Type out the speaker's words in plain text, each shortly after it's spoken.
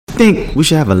think we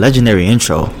should have a legendary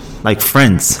intro, like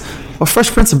Friends or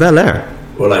Fresh Prince of Bel-Air.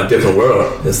 Or like Different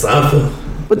World in Seinfeld.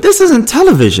 But this isn't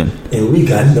television. And we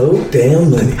got no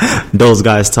damn money. Those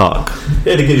guys talk.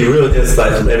 Here to give you real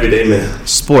insight from everyday men.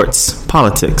 Sports,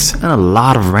 politics, and a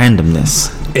lot of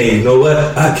randomness. And you know what?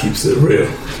 I keeps it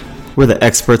real. We're the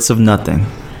experts of nothing.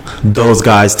 Those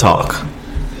guys talk.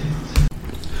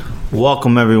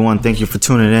 Welcome, everyone. Thank you for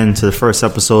tuning in to the first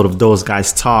episode of Those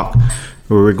Guys Talk,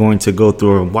 where we're going to go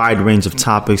through a wide range of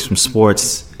topics from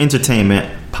sports,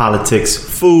 entertainment, politics,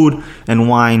 food, and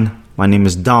wine. My name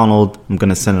is Donald. I'm going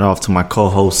to send it off to my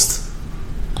co-host.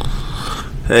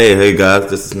 Hey guys,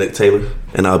 this is Nick Taylor,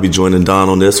 and I'll be joining Don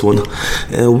on this one.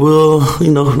 And we'll,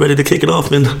 ready to kick it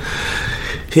off and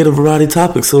hit a variety of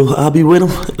topics. So I'll be with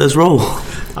him. Let's roll.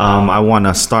 I want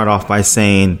to start off by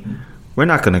saying we're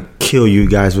not going to kill you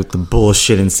guys with the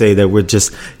bullshit and say that we're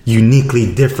just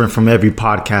uniquely different from every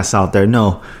podcast out there.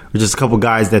 No, we're just a couple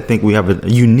guys that think we have a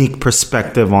unique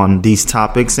perspective on these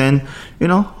topics. And,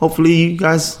 hopefully you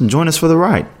guys join us for the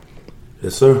ride.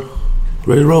 Yes, sir.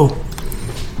 Ready to roll.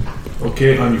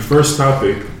 Okay, on your first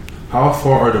topic, how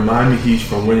far are the Miami Heat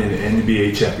from winning the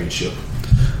NBA championship?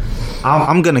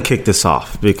 I'm going to kick this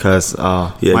off because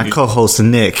my co-host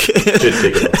Nick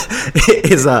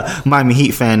is a Miami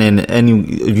Heat fan, and any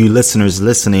of you listeners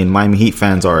listening, Miami Heat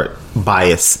fans are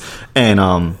biased and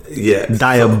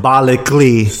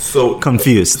diabolically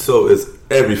confused. So it's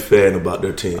every fan about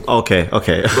their team. Okay.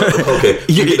 Okay,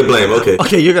 you get the blame.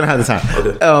 Okay, you're going to have the time.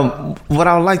 Okay. What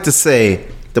I would like to say,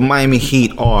 the Miami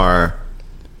Heat are,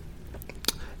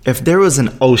 if there was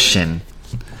an ocean,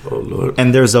 oh, Lord.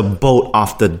 And there's a boat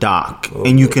off the dock,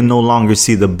 and you can no longer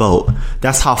see the boat,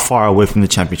 that's how far away from the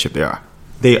championship they are.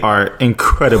 They are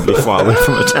incredibly far away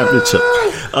from the championship.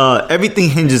 Everything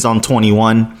hinges on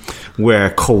 21,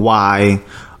 where Kawhi,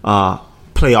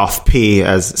 Playoff P,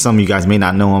 as some of you guys may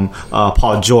not know him,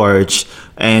 Paul George,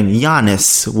 and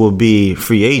Giannis will be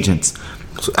free agents.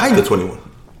 So after 21.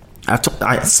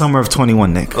 Summer of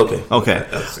 21, Nick. Okay.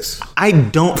 I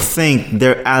don't think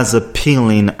they're as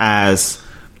appealing as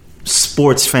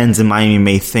sports fans in Miami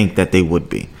may think that they would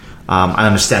be. I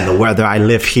understand the weather. I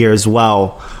live here as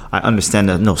well. I understand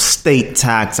the no state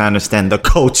tax. I understand the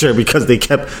culture because they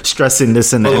kept stressing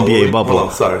this in the NBA bubble.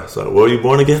 Sorry. Where were you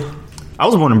born again? I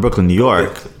was born in Brooklyn, New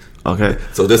York. Okay.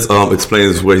 So this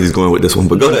explains where he's going with this one.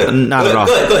 But go ahead. Not at all.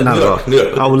 Not at all. New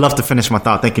York. I would love to finish my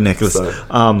thought. Thank you, Nicholas.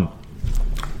 Sorry.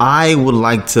 I would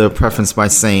like to preface by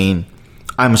saying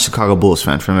I'm a Chicago Bulls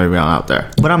fan from everyone out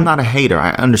there. But I'm not a hater.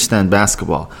 I understand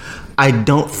basketball. I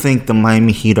don't think the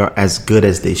Miami Heat are as good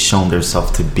as they've shown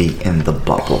themselves to be in the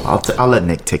bubble. I'll let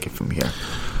Nick take it from here.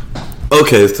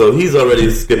 Okay, so he's already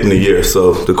skipping a year.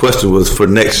 So the question was for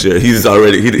next year. He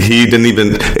didn't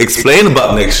even explain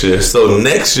about next year. So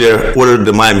next year, what are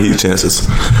the Miami Heat chances?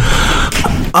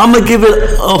 I'm going to give it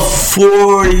a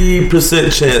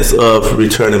 40% chance of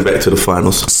returning back to the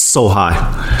finals. So high.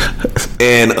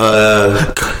 And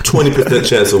a 20%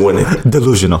 chance of winning.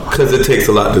 Delusional. Because it takes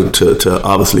a lot to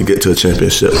obviously get to a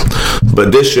championship.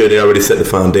 But this year, they already set the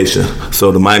foundation.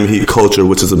 So the Miami Heat culture,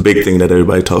 which is a big thing that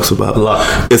everybody talks about,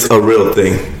 it's a real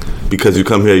thing. Because you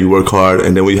come here, you work hard,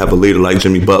 and then we have a leader like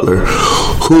Jimmy Butler,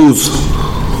 who's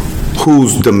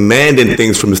demanding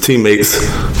things from his teammates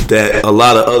that a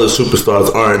lot of other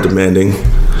superstars aren't demanding.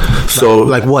 So,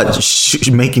 like what?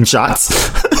 Making shots?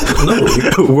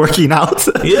 No. Working out?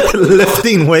 Yeah.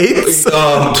 Lifting weights?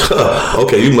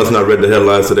 Okay, you must not read the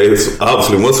headlines today. It's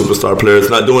obviously one superstar player is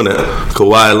not doing that.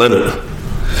 Kawhi Leonard.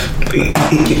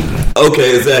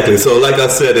 Okay, exactly. So like I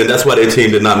said, and that's why their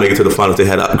team did not make it to the finals. They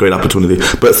had a great opportunity,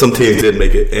 but some teams did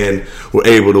make it and were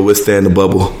able to withstand the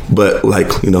bubble. But like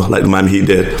the Miami Heat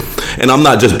did. And I'm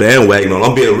not just bandwagoning on.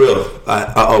 I'm being real.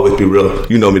 I always be real.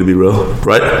 You know me to be real,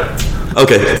 right?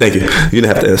 Okay, thank you. You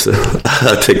didn't have to answer.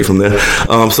 I'll take it from there.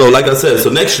 So like I said, so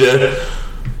next year,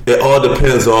 it all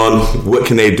depends on what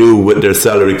can they do with their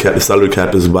salary cap. The salary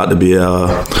cap is about to be,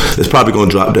 it's probably going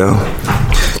to drop down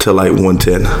to like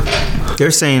 110.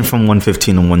 They're saying from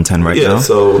 115 to 110 right now. Yeah,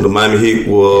 so the Miami Heat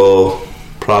will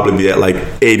probably be at like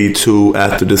 82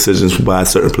 after decisions by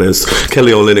certain players.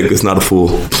 Kelly Olynyk is not a fool.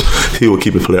 He will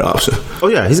keep a player option. Oh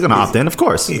yeah, he's going to opt in, of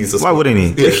course. Why wouldn't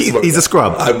he? Yeah, he's a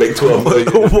scrub. I make 12 million.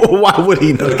 Why would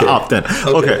he not opt in?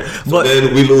 Okay. So but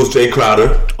then we lose Jay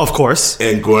Crowder. Of course.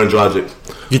 And Goran Dragic.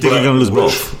 You think you're going to lose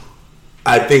both?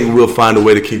 I think we'll find a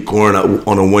way to keep Goran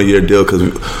on a one-year deal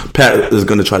because Pat is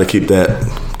going to try to keep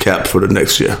that cap for the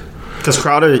next year. Because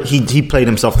Crowder, he played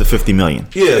himself to $50 million.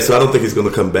 Yeah, so I don't think he's going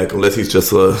to come back unless he's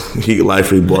just a Heat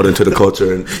lifer bought into the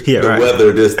culture and yeah, the right.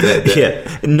 weather, this, that.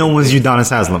 Yeah, no one's Udonis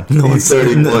Haslem. He's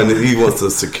 31 and he wants a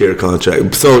secure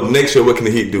contract. So next year, what can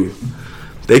the Heat do?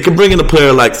 They could bring in a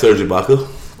player like Serge Ibaka.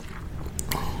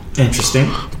 Interesting.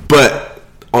 But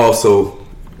also,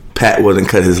 Pat wouldn't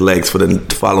cut his legs for the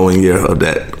following year of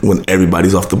that when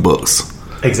everybody's off the books.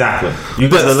 Exactly. You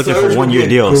guys are looking Serge for 1 year would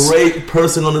be a deals. Great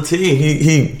person on the team.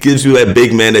 He gives you that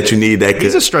big man that you need. That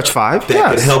He's a stretch 5. that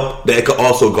could help. That could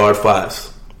also guard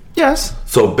 5s. Yes.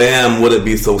 So Bam wouldn't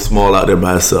be so small out there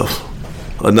by himself.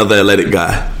 Another athletic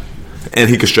guy, and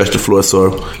he could stretch the floor,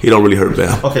 so he don't really hurt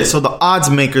Bam. Okay, so the odds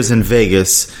makers in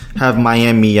Vegas have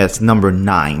Miami as number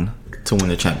 9 to win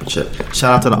the championship.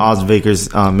 Shout out to the odds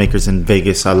makers in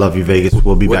Vegas. I love you, Vegas.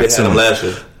 We'll be back They had soon. him last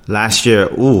year. Last year,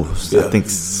 I think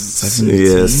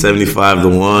 75 to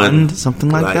 1, something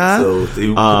like that. So if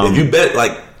you bet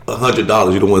like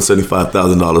 $100, you'd have won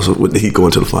 $75,000 with the Heat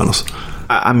going to the finals.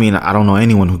 I mean, I don't know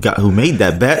anyone who made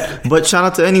that bet, but shout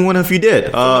out to anyone if you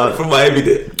did. Somebody from Miami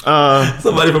did.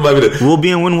 Somebody from Miami did. We'll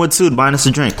be in Wynwood soon, buying us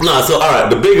a drink. Nah, so all right.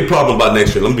 The big problem about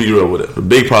next year, let me be real with it. The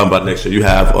big problem about next year, you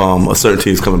have a certain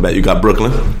teams coming back. You got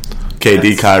Brooklyn,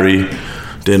 KD, Kyrie,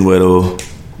 Dinwiddie,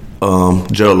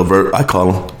 Gerald Levert. I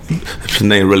call him. His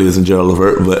name really isn't Gerald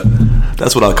Levert, but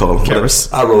that's what I call him.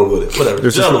 Karis. I roll with it. Whatever.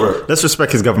 Gerald Levert. Let's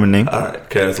respect his government name. All right,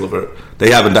 Karis Levert.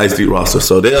 They have a nice deep roster,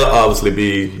 so they'll obviously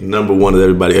be number one of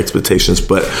everybody's expectations.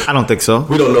 But I don't think so.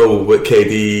 We don't know what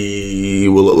KD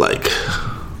will look like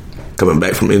coming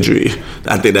back from injury.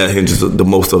 I think that hinges the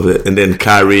most of it. And then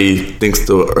Kyrie thinks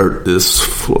the earth is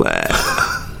flat.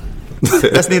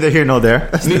 That's neither here nor there.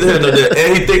 Neither here nor there.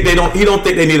 And he don't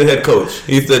think they need a head coach.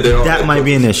 He said that might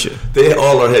be an issue. They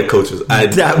all are head coaches.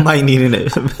 That might be an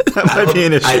issue.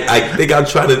 I think I'm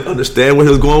trying to understand where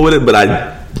he was going with it, but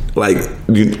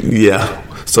yeah.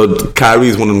 So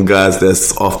Kyrie's one of them guys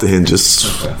that's off the hinges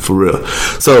for real.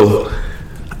 So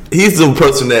he's the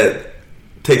person that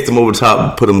takes them over the top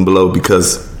and put them below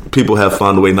because people have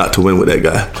found a way not to win with that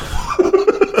guy.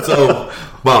 So,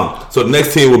 bomb. So the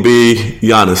next team will be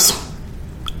Giannis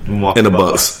and the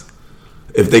Bucks.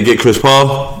 If they get Chris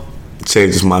Paul,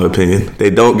 changes my opinion. They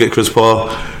don't get Chris Paul,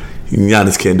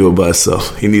 Giannis can't do it by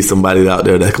himself. He needs somebody out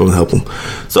there that's going to help him.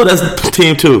 So that's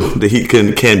team 2 that he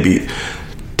can beat.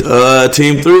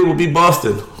 Team 3 will be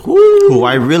Boston. Woo. Who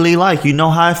I really like. You know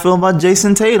how I feel about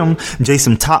Jason Tatum.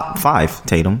 Jason top 5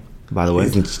 Tatum, by the way.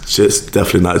 He's just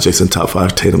definitely not Jason top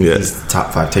 5 Tatum yet. He's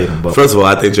top 5 Tatum. But first of all,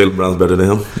 I think Jaylen Brown's better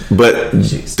than him. But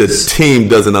the team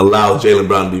doesn't allow Jaylen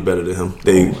Brown to be better than him.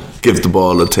 They give the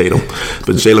ball to Tatum.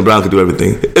 But Jaylen Brown can do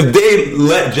everything. If they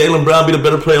let Jaylen Brown be the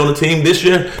better player on the team this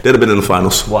year, they'd have been in the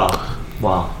finals. Wow.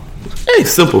 Hey,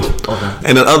 simple. Okay.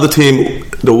 And the other team,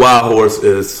 the wild horse,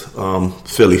 is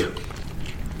Philly.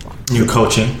 New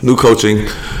coaching.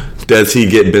 Does he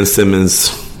get Ben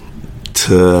Simmons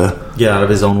to get out of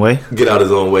his own way?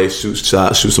 Shoot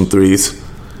shots, shoot some threes.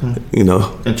 You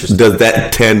know, interesting. Does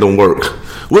that tandem work?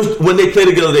 When they play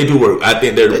together, they do work. I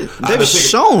think they've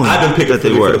shown. I've been picking that they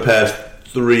Philly work for the past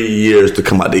 3 years to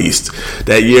come out the East.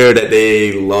 That year that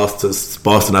they lost to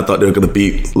Boston, I thought they were going to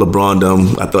beat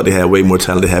LeBron. I thought they had way more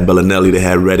talent. They had Bellinelli. They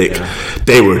had Redick. Yeah.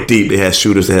 They were deep. They had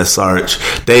shooters. They had Sarge.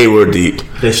 They were deep.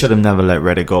 They should have never let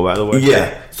Redick go, by the way.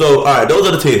 Yeah. So, all right, those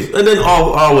are the teams. And then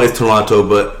always Toronto,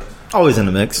 but always in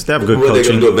the mix. They have good what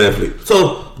coaching. They're going to do eventually.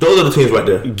 So, those are the teams right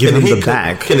there. Give them the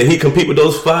bag. Can he compete with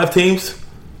those 5 teams?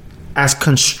 As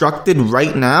constructed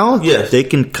right now, yes, they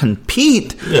can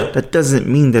compete. Yeah. That doesn't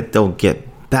mean that they'll get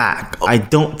back. I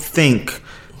don't think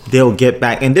they'll get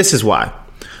back. And this is why.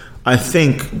 I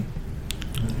think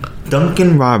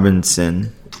Duncan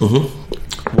Robinson will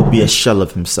be a shell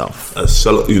of himself. A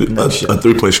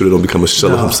 3-point shooter don't become a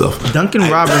shell of himself. Duncan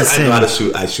Robinson. I know how to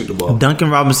shoot. I shoot the ball. Duncan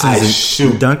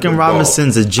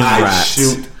Robinson's a gym rat. I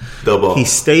shoot the ball. He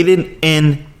stated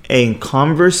in a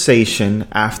conversation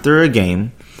after a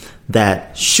game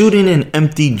that shooting in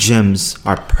empty gyms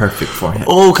are perfect for him.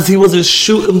 Oh, because he wasn't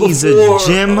shooting before. He's a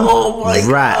gym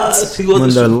rat. When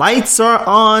the lights are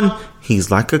on, he's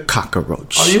like a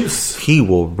cockroach. He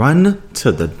will run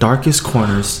to the darkest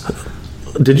corners.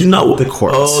 Did you not the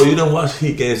courts? Oh, you don't watch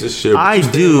Heat games this year. I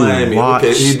do watch.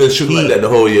 Okay, he's been shooting like that the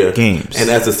whole year. Games. And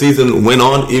as the season went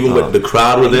on, even with the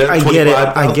crowd were there, I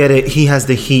get it. He has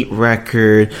the Heat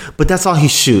record, but that's all he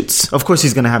shoots. Of course,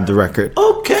 he's going to have the record.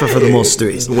 Okay. For the most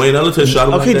threes. Wayne Ellington shot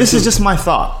him. Okay, this is just my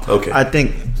thought. Okay. I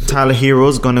think Tyler Hero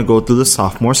is going to go through the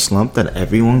sophomore slump that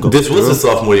everyone goes through. This was his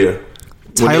sophomore year.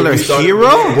 Tyler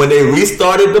Hero? When they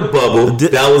restarted the bubble,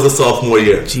 that was a sophomore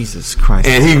year. Jesus Christ.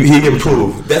 And he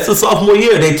improved. That's a sophomore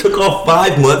year. They took off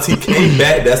 5 months. He came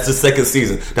back. That's the second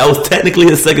season. That was technically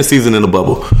his second season in the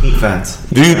bubble. Heat fans.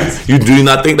 Do you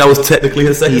not think that was technically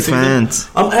his second season? Fans.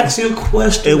 I'm asking you a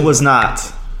question. It was not.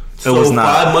 It was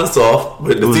not. 5 months off.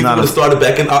 The season would have started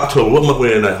back in October. What month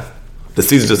we're in now? The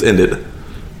season just ended.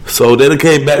 So they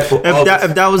came back for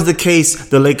if that was the case,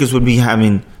 the Lakers would be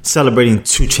celebrating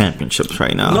 2 championships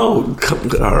right now. No,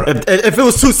 all right. If it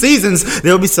was 2 seasons,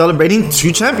 they would be celebrating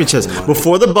 2 championships.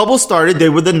 Before the bubble started, they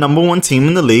were the number 1 team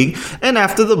in the league, and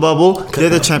after the bubble, they're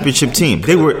the championship team.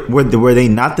 They were they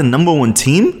not the number 1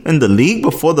 team in the league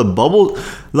before the bubble?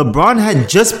 LeBron had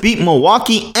just beat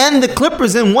Milwaukee and the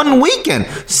Clippers in 1 weekend.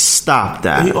 Stop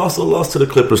that. He also lost to the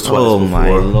Clippers twice. Oh before. my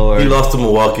Lord! He lost to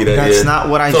Milwaukee that year. That's not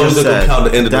what I just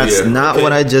said. That's not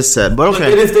what I just said. But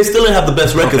okay, they still didn't have the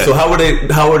best record. Okay. So how were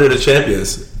they the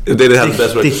champions? If they didn't have the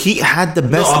best record. The Heat had the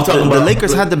best. No, the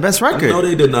Lakers had the best record. No,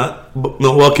 they did not.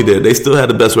 Milwaukee did. They still had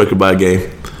the best record by a game.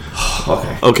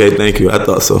 Okay, thank you. I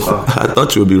thought so. I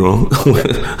thought you would be wrong.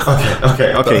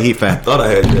 Okay, Heat fan. I thought I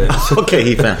had that. Okay,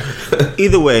 Heat fan.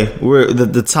 Either way,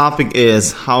 the topic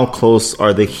is how close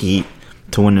are the Heat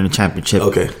to winning the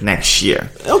championship next year?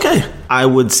 Okay. I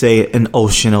would say an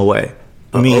ocean away.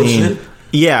 Meaning,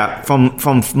 yeah,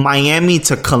 from Miami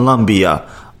to Colombia,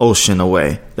 ocean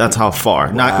away. That's how far.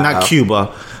 Wow. Not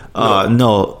Cuba.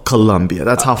 No, Colombia.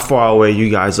 That's how far away you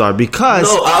guys are. Because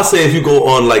I'll say if you go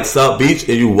on like South Beach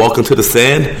and you walk into the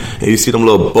sand and you see them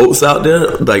little boats out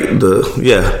there,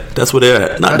 that's where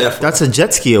they're at. Not that far. That's a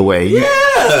jet ski away.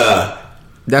 Yeah.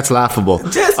 That's laughable.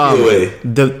 Jet ski away.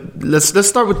 Let's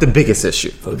start with the biggest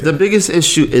issue. Okay. The biggest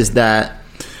issue is that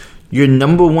your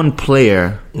number 1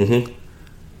 player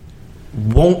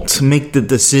won't make the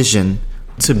decision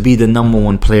to be the number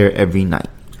 1 player every night.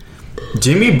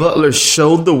 Jimmy Butler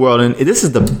showed the world, and this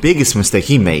is the biggest mistake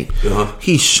he made.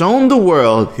 He's shown the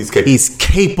world he's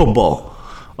capable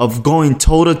of going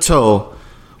toe-to-toe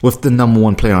with the number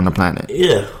 1 player on the planet.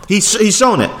 Yeah. He's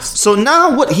shown it. So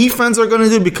now what Heat fans are going to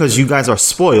do, because you guys are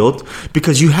spoiled,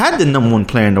 because you had the number 1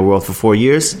 player in the world for 4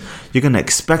 years, you're going to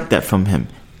expect that from him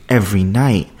every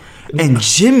night. And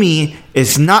Jimmy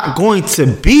is not going to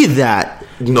be that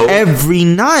every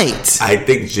night. I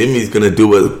think Jimmy's going to do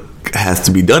what has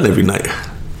to be done every night.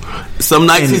 Some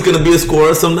nights he's going to be a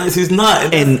scorer, some nights he's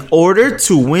not. In order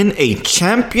to win a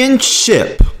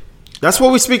championship, that's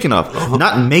what we're speaking of.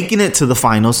 Not making it to the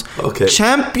finals. Okay.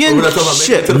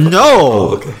 Championship.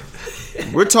 No.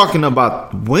 We're talking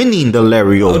about winning the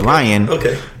Larry O'Brien.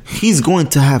 Okay. He's going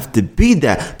to have to be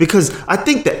that. Because I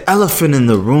think the elephant in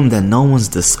the room that no one's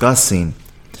discussing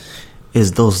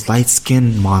is those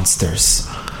light-skinned monsters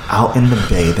out in the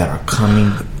Bay that are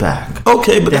coming back.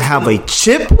 Okay, but they have a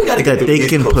chip that they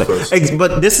can play.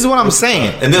 But this is what I'm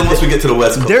saying. And then once we get to the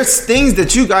West Coast, there's things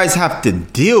that you guys have to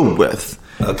deal with.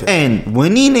 Okay. And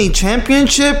winning a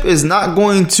championship is not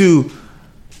going to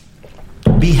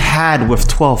be had with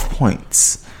 12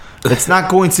 points. It's not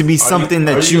going to be something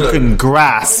that you can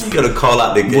grasp. You're going to call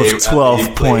out the game with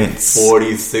 12 points.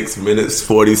 46 minutes,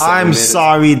 47 I'm minutes.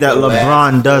 sorry that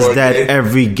LeBron does that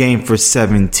every game for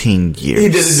 17 years. He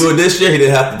didn't do it this year. He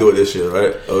didn't have to do it this year,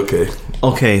 right?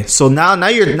 Okay. So now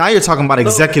you're talking about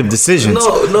executive decisions.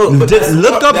 No.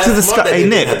 Look up to the sky. Hey,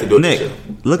 Nick,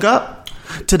 look up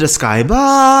to the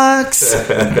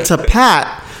skybox to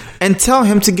Pat. And tell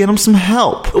him to get him some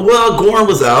help. Well, Goran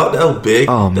was out. That was big.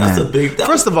 Oh, man.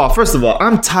 First of all,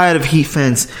 I'm tired of Heat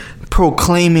fans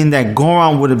proclaiming that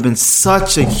Goran would have been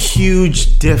such a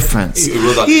huge difference.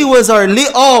 He was our lead.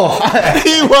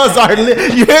 He was our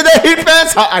lead. You hear that, Heat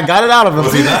fans? I got it out of him.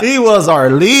 Was he not? He was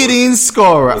our leading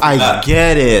scorer. I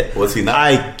get it. Was he not?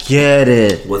 I get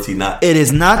it. Was he not? It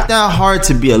is not that hard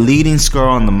to be a leading scorer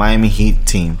on the Miami Heat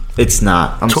team. It's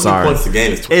not. I'm 20 sorry. Points a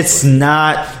game is 20 it's points.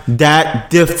 Not that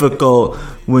difficult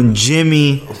when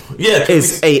Jimmy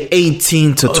is a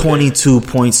 18 to 22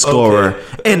 point scorer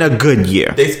in a good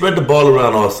year. They spread the ball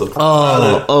around also.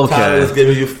 Tyler is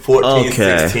giving you 14,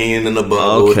 16 in the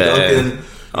bubble. Duncan,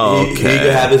 he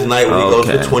can have his night when he goes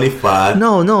for 25.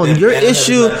 No. Your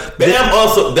issue. Bam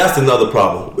also. That's another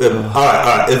problem. All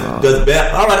right. Does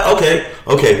Bam? All right.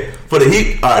 Okay. For the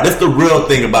Heat. All right. That's the real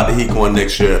thing about the Heat going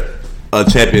next year. A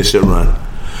championship run.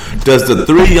 Does the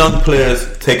 3 young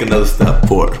players take another step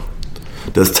forward?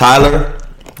 Does Tyler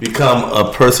become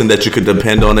a person that you could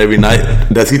depend on every night?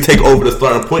 Does he take over the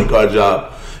starting point guard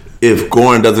job if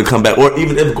Goran doesn't come back? Or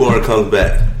even if Goran comes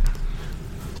back?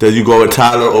 Does you go with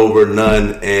Tyler over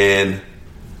Nunn and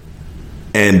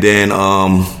then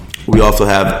we also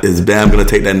have, is Bam going to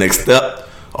take that next step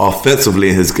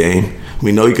offensively in his game?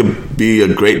 We know he could be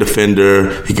a great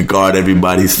defender. He could guard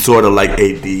everybody, sort of like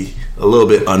AD, a little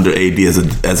bit under AD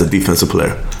as a defensive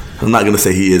player. I'm not going to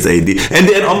say he is AD. And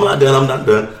then I'm not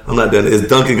done. Is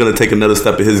Duncan going to take another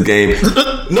step in his game?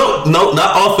 No,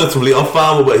 not offensively. I'm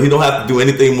fine with it. He don't have to do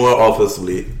anything more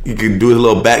offensively. He can do his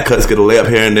little back cuts, get a layup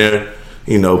here and there.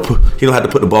 You know, he don't have to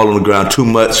put the ball on the ground too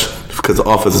much because the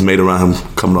offense is made around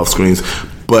him coming off screens.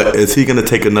 But is he going to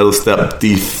take another step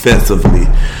defensively?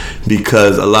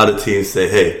 Because a lot of teams say,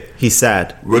 hey, he's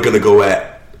sad. We're going to go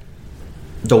at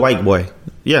the white boy.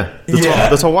 Yeah.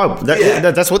 That's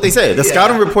what they say. The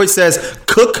scouting report says,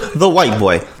 cook the white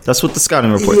boy. That's what the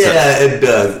scouting report says. Yeah, it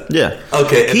does. Yeah.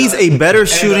 Okay. He's a better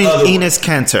shooting Enes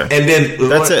Kanter. And then,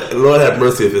 that's it. Lord have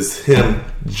mercy if it's him,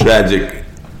 Dragic,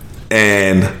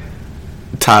 and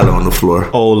Tyler on the floor.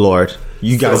 Oh, Lord.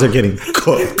 You guys are getting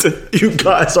cooked. You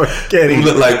guys are getting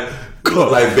look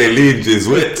like Bailey just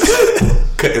went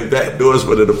cutting back doors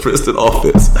for the Princeton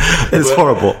offense. It's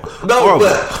horrible. No, horrible.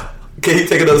 But can he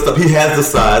take another step? He has the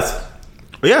size.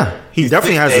 Yeah, he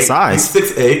definitely has the size.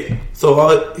 He's 6'8", so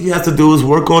all he has to do is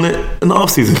work on it in the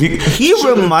offseason. He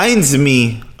reminds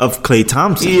me of Klay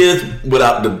Thompson. He is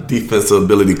without the defensive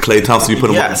ability. Klay Thompson, you put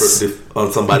him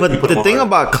on somebody. But the thing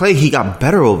about Klay, he got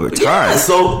better over time. Yeah,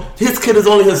 so his kid is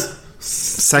only his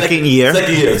second year.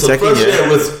 So first year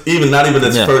was not even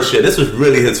his first year. This was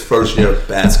really his first year of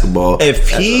basketball. If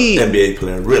he as an NBA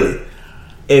player, really.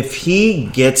 If he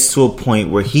gets to a point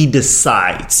where he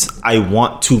decides, I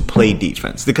want to play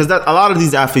defense, because a lot of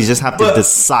these athletes just have to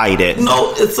decide it.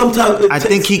 No, sometimes I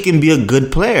think he can be a good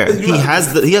player. He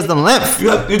has the length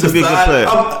to be a good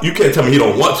player. You can't tell me he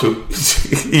don't want to.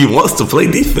 He wants to play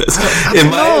defense. In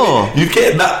Miami, you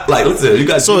can't not listen. You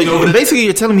guys. So basically,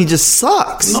 you're telling me he just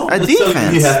sucks at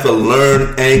defense. He has to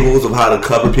learn angles of how to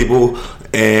cover people.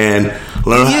 And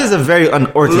he is a very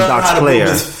unorthodox player.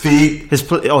 His feet, his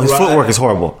footwork is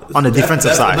horrible on the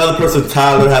defensive side. Another person,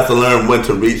 Tyler, has to learn when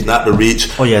to reach, not to reach.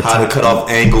 How to cut off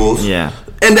angles. Yeah,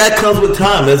 and that comes with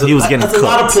time. He was getting cooked. A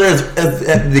lot of players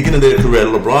at the beginning of their career.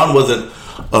 LeBron wasn't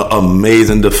an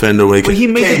amazing defender. But he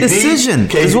made the decision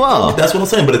as well. That's what I'm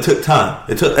saying. But it took time.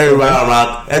 It took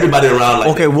everybody around.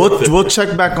 Okay, we'll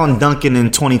check back on Duncan in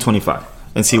 2025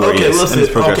 and see where he is in his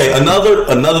progression. Okay,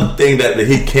 another thing that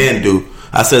he can do.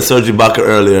 I said Serge Ibaka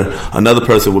earlier. Another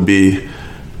person would be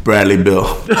Bradley Beal.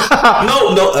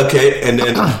 Okay. And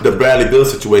then the Bradley Beal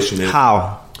situation is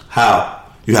how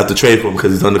you have to trade for him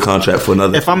because he's under contract for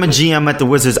another. If I'm a GM at the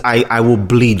Wizards, I will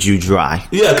bleed you dry.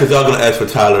 Yeah, because y'all gonna ask for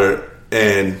Tyler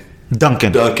and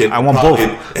Duncan. I want both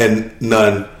and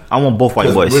none. I want both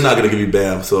white boys. We're not gonna give you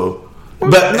Bam. So, we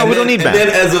don't need Bam. And then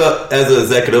as an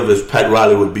executive, as Pat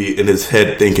Riley would be in his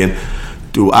head thinking,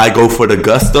 do I go for the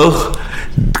gusto?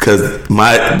 Because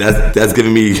that's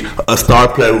giving me a star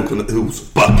player who's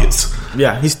buckets.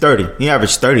 Yeah, he's 30. He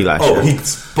averaged 30 last year. Oh,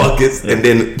 he's buckets, and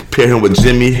then pair him with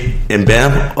Jimmy and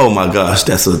Bam. Oh my gosh,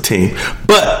 that's a team.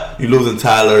 But you're losing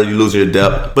Tyler, you're losing your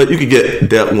depth. But you can get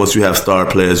depth once you have star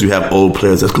players. You have old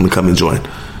players that's going to come and join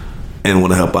and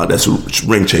want to help out. That's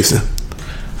ring chasing.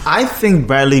 I think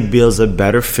Bradley Beal's a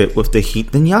better fit with the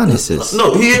Heat than Giannis is.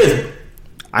 No, he is.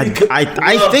 I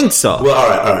think so. Well,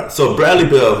 all right. So Bradley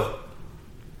Beal,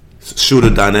 shooter,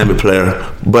 dynamic player,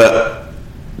 but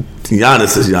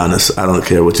Giannis is Giannis. I don't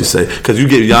care what you say, because you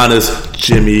get Giannis,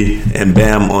 Jimmy, and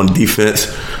Bam on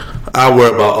defense. I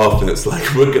worry about offense. Like,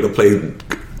 we're gonna play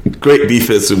great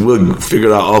defense and we'll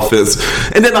figure out offense,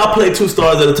 and then I'll play 2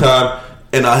 stars at a time,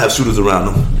 and I'll have shooters around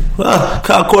them.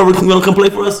 Kyle Korver can come play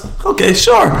for us. Okay,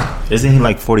 sure. Isn't he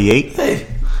like 48? Hey.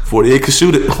 48 can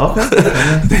shoot it. Okay.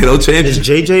 They don't change. Is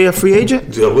JJ a free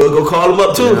agent? Yeah, we'll go call him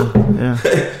up too. Yeah.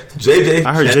 JJ.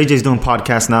 I heard JJ's doing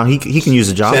podcasts now. He can use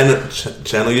a job.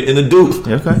 Channel you in the Duke.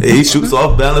 Okay. He shoots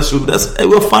off balance shooter.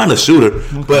 We'll find a shooter.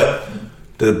 Okay. But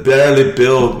the Bradley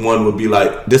Beal one would be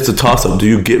like, this is a toss up. Do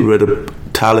you get rid of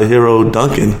Tyler Hero,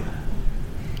 Duncan?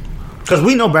 Because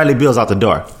we know Bradley Beal's out the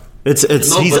door.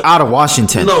 He's out of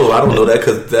Washington. No, I don't know that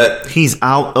because he's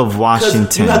out of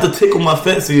Washington. You have to tickle my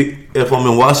fancy if I'm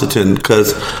in Washington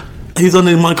because he's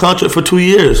under my contract for 2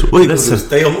 years. Wait, listen,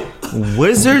 stay on.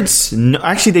 Wizards? No,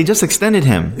 actually, they just extended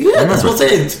him. Yeah, that's what I'm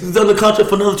saying. He's under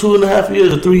contract for another 2.5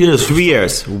 years or 3 years. 3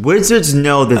 years. Wizards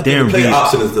know that they're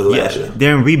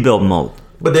in rebuild mode.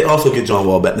 But they also get John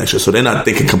Wall back next year, so they're not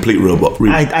thinking complete rebuild.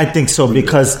 I think so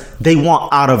because they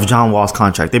want out of John Wall's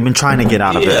contract. They've been trying to get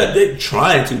out of it. Yeah, they're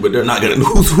trying to, but they're not going to.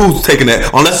 Who's taking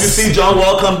that? Unless you see John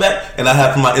Wall come back, and I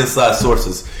have from my inside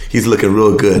sources, he's looking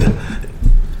real good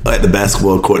at the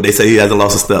basketball court. They say he hasn't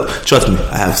lost a step. Trust me,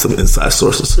 I have some inside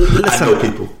sources. Listen, I know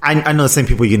people. I know the same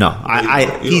people you know.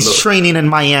 He's training in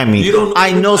Miami.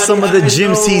 I know some of the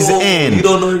gyms he's in. You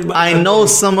don't know anybody. I know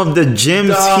some of the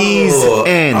gyms he's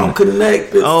in. I'm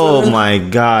connected. Oh my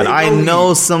God. I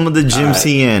know some of the gyms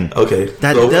he's in. Okay.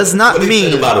 That does not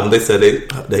mean about him. They said they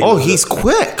he's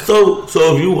quick. So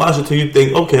if you Washington, you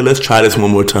think, okay, let's try this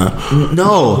one more time.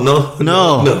 No.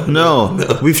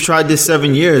 We've tried this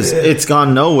 7 years. It's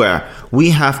gone nowhere.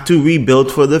 We have to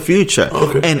rebuild for the future.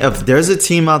 Okay. And if there's a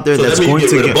team out there that's going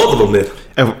to get both of them then.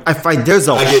 If there's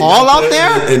a haul out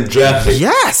there, and draft it.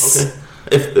 yes. Okay.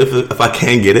 If I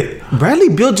can get it. Bradley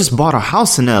Beal just bought a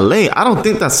house in LA. I don't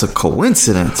think that's a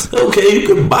coincidence. Okay, you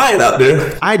can buy it out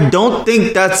there. I don't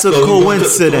think that's a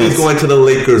coincidence. He's going to the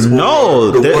Lakers.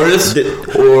 No, the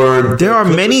Warriors, there are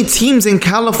many teams in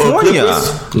California.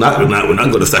 We're not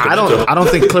going to second. I don't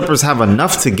think Clippers have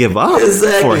enough to give up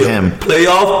for him.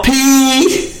 Playoff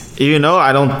P. You know,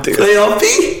 I don't think playoff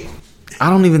P. I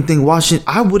don't even think Washington.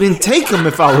 I wouldn't take him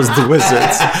if I was the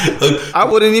Wizards. I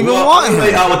wouldn't even want him.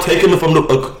 I would take him if I'm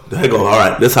the. There you go. All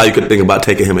right, that's how you could think about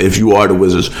taking him if you are the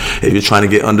Wizards. If you're trying to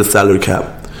get under salary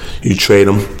cap, you trade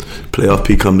him. Playoff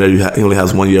P come there. He only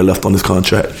has 1 year left on his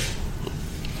contract.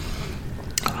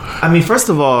 I mean, first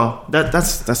of all,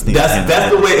 that's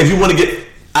the way. If you want to get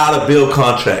out of Bill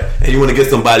contract and you want to get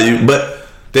somebody, but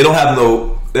they don't have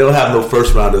no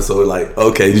first rounder, so like,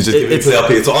 okay, you just give me playoff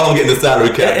pick. So all I'm getting is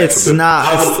salary cap. It's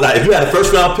not. Like, if you had a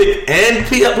first round pick and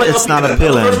playoff pick, it's not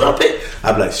appealing. First round pick,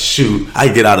 I'd be like, shoot, I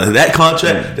get out of that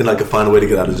contract, then I can find a way to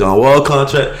get out of John Wall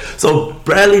contract. So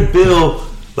Bradley Beal,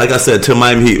 like I said, to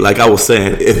Miami Heat, like I was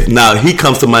saying, if now he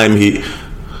comes to Miami Heat,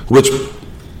 which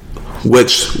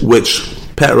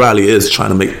Pat Riley is trying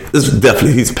to make.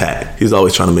 He's Pat. He's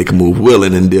always trying to make a move,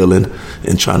 willing and dealing,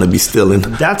 and trying to be stealing.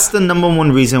 That's the number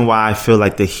one reason why I feel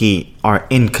like the Heat are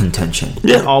in contention.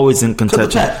 Yeah. They're always in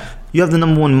contention. You have the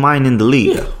number one mind in the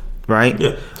league, right?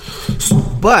 Yeah.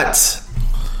 But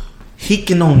he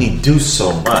can only do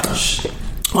so much.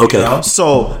 Okay. You know?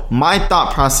 So my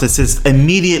thought process is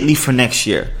immediately for next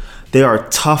year, there are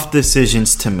tough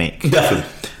decisions to make. Definitely.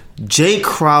 Jay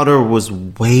Crowder was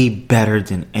way better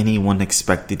than anyone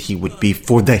expected he would be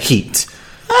for the Heat.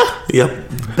 Yep.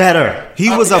 Better.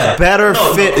 He was a better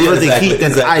fit for the Heat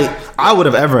than I would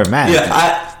have ever imagined.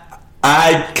 Yeah,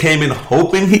 I came in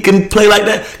hoping he can play like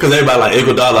that because everybody like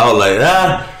Iguodala. I was like,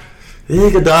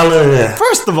 Iguodala. Yeah.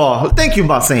 First of all, thank you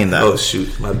about saying that. Oh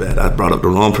shoot, my bad. I brought up the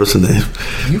wrong person's name.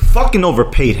 You fucking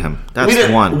overpaid him.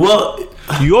 That's one. Well,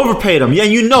 you overpaid him. Yeah,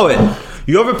 you know it.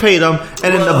 You overpaid him,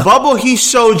 and in the bubble he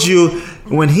showed you,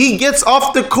 when he gets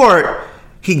off the court,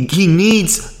 he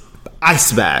needs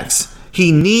ice bags.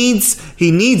 He needs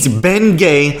Ben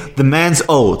Gay. The man's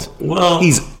old. Well,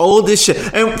 he's old as shit.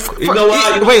 And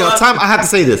I have to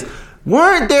say this.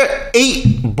 Weren't there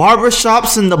 8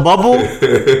 barbershops in the bubble?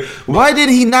 Why did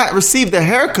he not receive the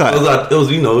haircut? It was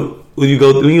when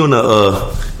you're in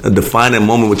a defining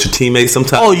moment with your teammates,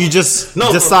 sometimes you just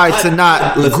decide to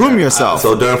not groom yourself.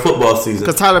 So during football season,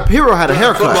 because Tyler Perro had a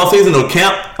haircut. Football season or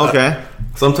camp, okay.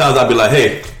 Sometimes I'd be like,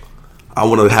 hey, I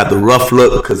want to have the rough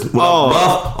look because when I'm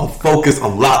rough, I'm focused,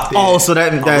 I'm locked in. Oh, so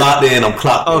I'm locked in, I'm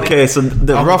clocked in. Okay, so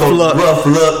the rough look,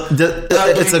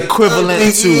 it's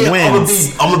equivalent to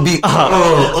wins. I'm gonna be.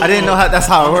 I didn't know that's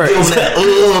how it works.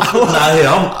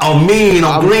 I'm mean.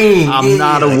 I'm green. I'm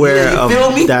not aware of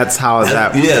that's how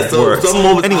that works. Some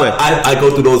moments, anyway, I go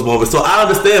through those moments, so I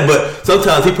understand. But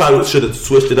sometimes he probably should have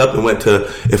switched it up and went to,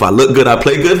 if I look good, I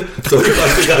play good. So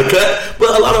I got a cut.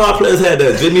 But a lot of our players had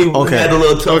that. Jimmy had a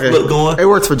little tough look going. It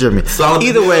works for Jimmy.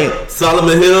 Either way,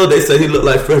 Solomon Hill, they said he looked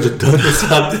like Frederick Douglass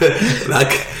out there.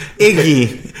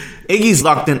 Iggy's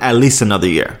locked in at least another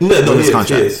year. No, his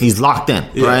contract. He's locked in,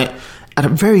 right? At a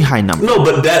very high number. No,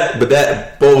 but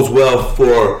that bodes well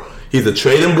for. He's a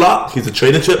trading block. He's a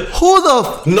trading chip. Who the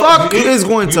fuck is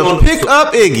going to pick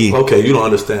up Iggy? Okay, you don't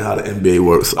understand how the NBA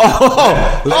works.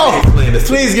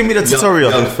 Please give me the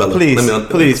tutorial. Young fella. Please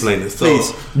explain this.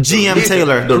 Please. GM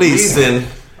Taylor, the reason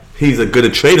he's a good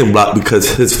at trading block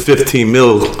because his $15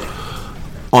 million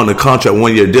on the contract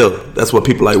 1 year deal. That's what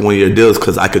people like 1 year deals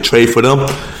because I could trade for them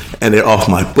and they're off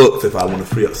my books if I want to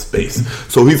free up space.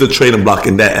 So he's a trading block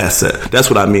in that asset. That's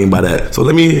what I mean by that. So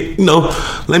let me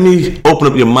open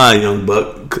up your mind, young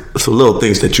buck. Some little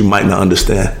things that you might not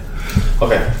understand.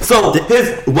 Okay. So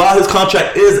while his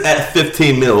contract is at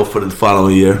 $15 million for the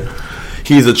following year,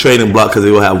 he's a trading block because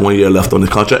he will have 1 year left on the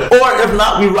contract. Or if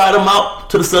not, we ride him out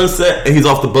to the sunset and he's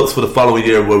off the books for the following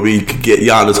year where we could get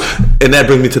Giannis. And that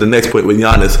brings me to the next point with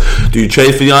Giannis. Do you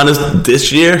trade for Giannis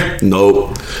this year?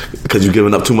 No, because you're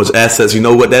giving up too much assets. You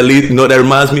know what that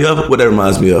reminds me of? What that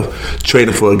reminds me of?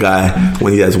 Trading for a guy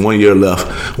when he has 1 year left,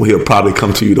 when he'll probably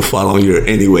come to you the following year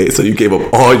anyway. So you gave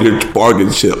up all your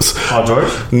bargain chips. Paul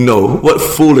George? No. What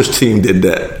foolish team did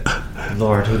that?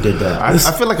 Lord, who did that?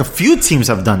 I feel like a few teams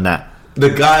have done that. The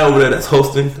guy over there that's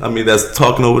hosting, that's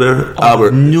talking over there,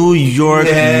 Albert. New York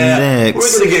Knicks.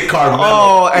 We're going to get Carmelo.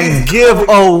 Oh, and give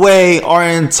away our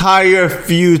entire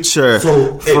future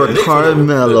for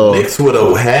Carmelo. The Knicks would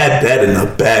have had that in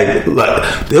the bag.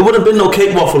 Like, there would have been no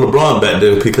cakewalk for LeBron back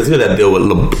then because he had that deal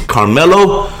with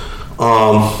Carmelo.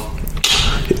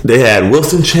 They had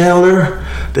Wilson Chandler.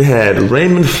 They had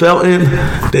Raymond Felton.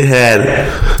 They had,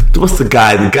 what's the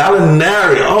guy?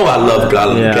 Gallinari. Oh, I love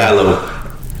Gallo.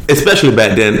 Especially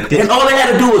back then. And all they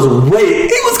had to do was wait.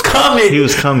 He was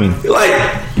coming. Like,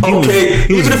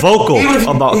 he was vocal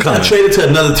about he coming. got traded to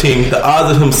another team. The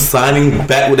odds of him signing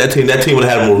back with that team would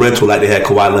have had more rental like they had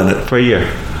Kawhi Leonard. For a year.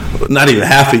 Not even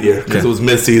half a year because it was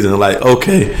mid-season. Like,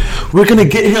 okay, we're gonna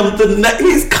get him.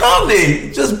 He's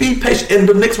coming. Just be patient. And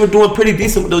the Knicks were doing pretty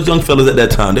decent with those young fellas at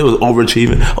that time. They was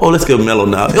overachieving. Oh, let's get Melo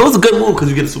now. It was a good move because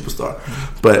you get a superstar.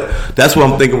 But that's what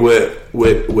I'm thinking with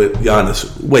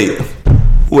Giannis. Wait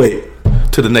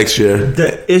to the next year.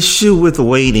 The issue with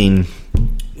waiting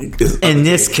in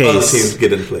this case, teams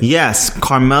get in play. Yes,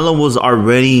 Carmelo was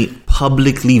already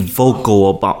publicly vocal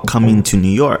about coming to New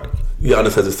York.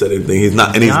 Giannis hasn't said anything. He's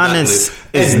not. And Giannis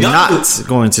is not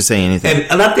going to say anything.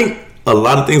 And I think a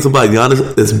lot of things about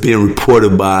Giannis is being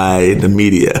reported by the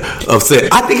media of saying,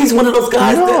 I think he's one of those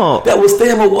guys that will stay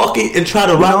in Milwaukee and try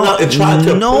to run out and try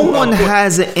to. No one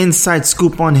has an inside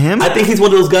scoop on him. I think he's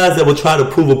one of those guys that will try to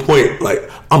prove a point. Like,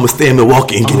 I'm gonna stay in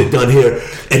Milwaukee and get it done here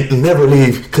and never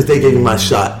leave because they gave me my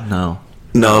shot.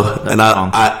 No, and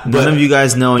none of you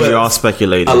guys know, and you're all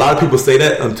speculating. A lot of people say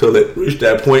that until it reached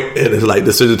that point, and it's like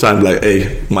decision time. Like,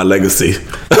 hey, my legacy,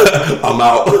 I'm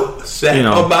out.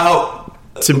 I'm out.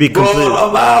 To be completely,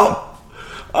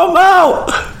 I'm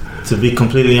out. To be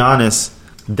completely honest,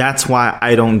 that's why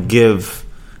I don't give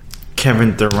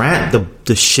Kevin Durant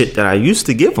the shit that I used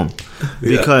to give him,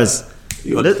 because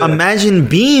imagine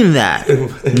being that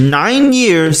 9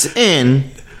 years in.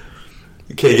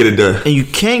 You can't get it done. And you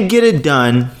can't get it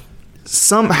done.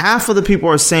 Half of the people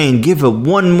are saying give it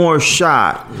one more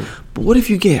shot. But what if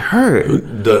you get hurt?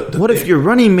 What if your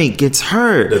running mate gets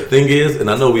hurt? The thing is, and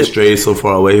I know we strayed so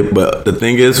far away, but the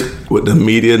thing is, with the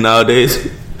media nowadays,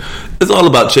 it's all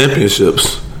about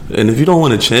championships. And if you don't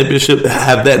win a championship,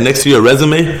 have that next to your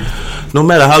resume, no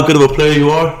matter how good of a player you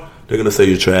are, they're going to say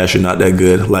you're trash, you're not that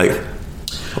good. Like,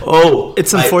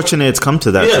 it's unfortunate it's come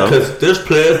to that. Yeah, because there's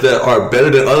players that are better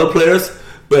than other players,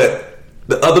 but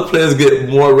the other players get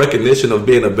more recognition of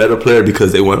being a better player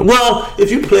because they won. Well,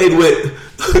 if you played with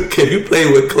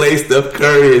Clay, Steph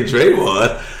Curry, and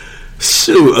Draymond,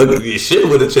 shoot, you should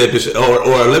win a championship.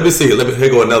 Or let me see. Here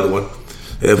go another one.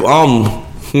 If I'm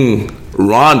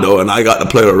Rondo and I got to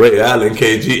play with Ray Allen,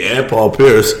 KG, and Paul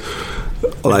Pierce,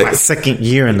 like my second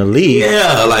year in the league,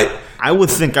 I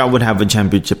would think I would have a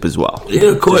championship as well. Yeah,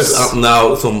 of course.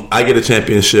 Now, so I get a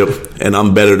championship, and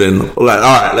I'm better than. All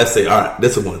right, let's say,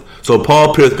 this is one. So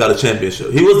Paul Pierce got a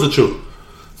championship. He was the truth.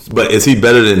 But is he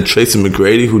better than Tracy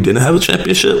McGrady, who didn't have a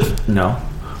championship? No.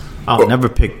 I'll never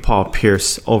pick Paul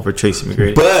Pierce over Tracy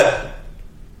McGrady. But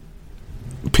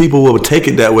people will take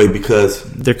it that way because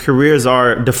their careers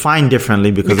are defined differently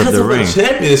because of the ring.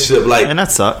 Championship, and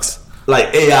that sucks.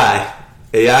 Like AI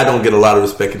don't get a lot of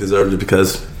respect he deserves it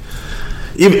because.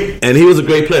 And he was a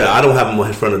great player. I don't have him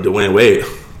in front of Dwayne Wade.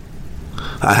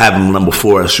 I have him number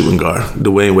 4 as shooting guard.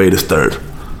 Dwayne Wade is 3rd.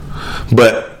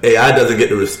 But AI doesn't get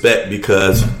the respect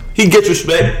because he gets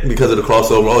respect because of the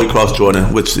crossover. Oh, he crossed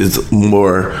Jordan, which is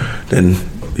more than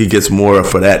he gets more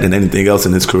for that than anything else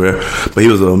in his career. But he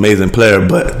was an amazing player.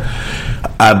 But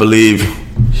I believe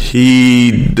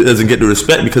he doesn't get the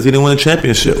respect because he didn't win a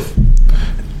championship.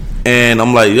 And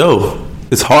I'm like,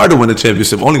 it's hard to win a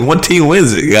championship. Only one team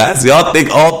wins it, guys. Y'all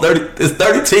think all 30... It's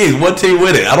 30 teams. One team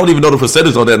win it. I don't even know the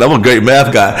percentage on that. I'm a great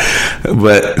math guy.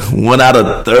 But 1 out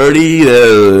of 30...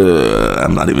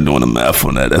 I'm not even doing the math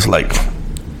on that. That's like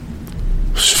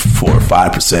 4 or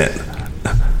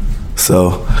 5%.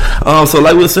 So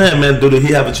like we were saying, man, do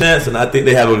he have a chance? And I think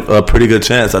they have a pretty good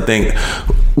chance. I think...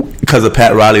 Because of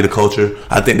Pat Riley, the culture,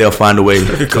 I think they'll find a way.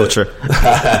 Culture.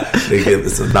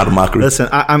 It's not a mockery. Listen,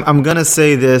 I'm gonna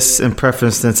say this in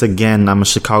preference since again I'm a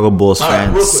Chicago Bulls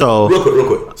fan. Real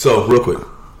quick.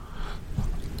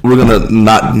 We're gonna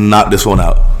knock this one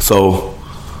out. So,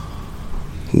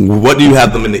 what do you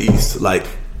have them in the East? Like,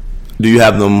 do you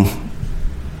have them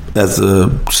as a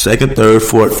 2nd, 3rd,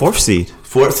 4th seed?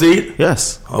 4th seed?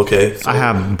 Yes. Okay. So I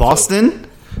have Boston.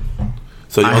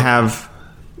 So I have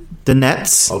the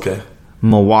Nets. Okay.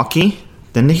 Milwaukee.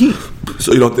 Then the Heat.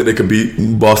 So you don't think they could beat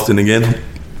Boston again?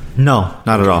 No,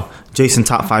 not at all. Jason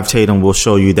top 5 Tatum will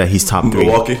show you that he's top 3.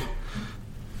 Milwaukee.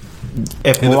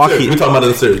 If Milwaukee, we're talking about in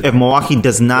the series. If Milwaukee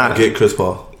does not get Chris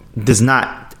Paul, does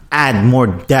not add more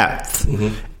depth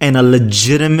and a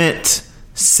legitimate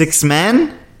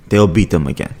 6-man, they'll beat them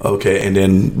again. Okay, and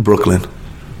then Brooklyn.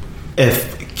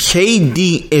 If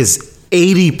KD is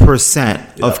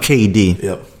 80% of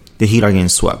KD, the Heat are getting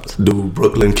swept. Do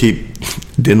Brooklyn keep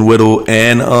Dinwiddie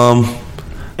and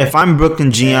If I'm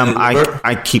Brooklyn GM,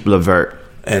 I keep LeVert.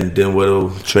 And then we'll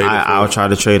trade. I'll try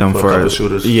to trade him for a couple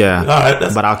shooters. Yeah, all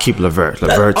right, but I'll keep LeVert.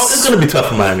 It's gonna be tough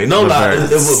for Miami. No lie, it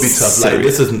will be tough. Like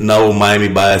this is no Miami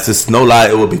bias. It's no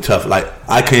lie, it will be tough. Like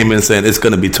I came in saying it's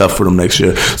gonna be tough for them next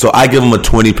year. So I give them a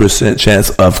 20% chance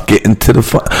of getting to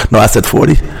the. No, I said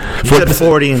 40. You said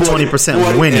 40 and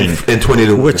 20% winning, and 20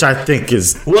 to which I think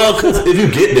is because if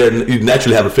you get there, you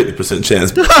naturally have a 50%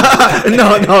 chance. no,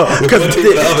 because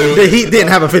the Heat didn't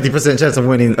have a 50% chance of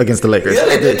winning against the Lakers. Yeah,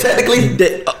 they did technically,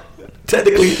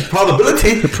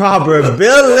 probability and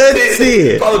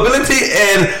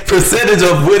percentage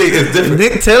of winning is different.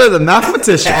 Nick Taylor, the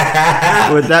mathematician.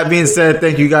 With that being said,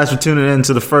 thank you guys for tuning in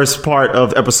to the first part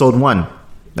of episode 1.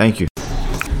 Thank you.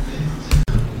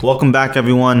 Welcome back,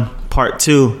 everyone. Part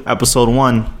 2, episode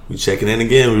 1. We checking in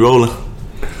again. We rolling.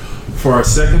 For our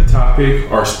second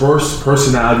topic, are sports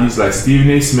personalities like Stephen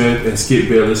A. Smith and Skip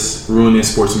Bayless ruining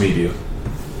sports media?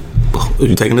 Are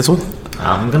you taking this one?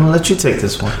 I'm gonna let you take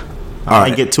this one. I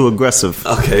might get too aggressive.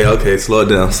 Okay. Slow it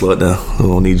down. I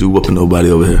don't need you whooping nobody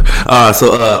over here. All right.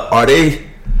 So, are they?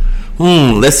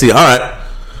 Let's see. All right.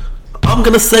 I'm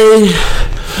gonna say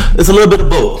it's a little bit of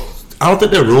both. I don't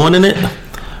think they're ruining it,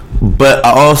 but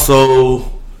I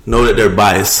also know that they're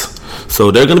biased.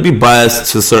 So they're gonna be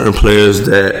biased to certain players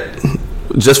that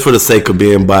just for the sake of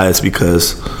being biased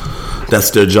because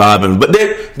that's their job. But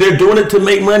they're doing it to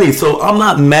make money. So I'm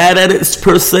not mad at it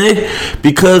per se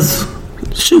because.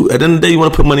 Shoot, at the end of the day, you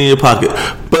want to put money in your pocket.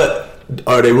 But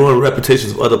are they ruining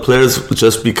reputations of other players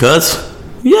just because?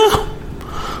 Yeah.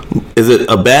 Is it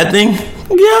a bad thing?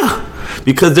 Yeah.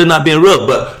 Because they're not being real.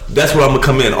 But that's where I'm going to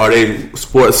come in. Are they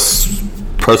sports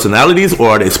personalities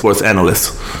or are they sports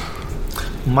analysts?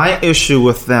 My issue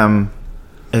with them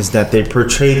is that they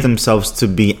portray themselves to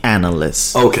be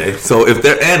analysts. Okay, so if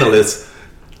they're analysts,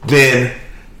 then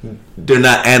they're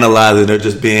not analyzing, they're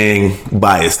just being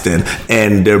biased then.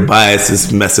 And their bias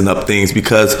is messing up things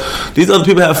because these other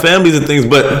people have families and things,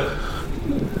 but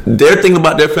they're thinking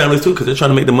about their families too because they're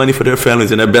trying to make the money for their families,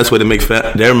 and their best way to make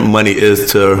their money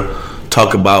is to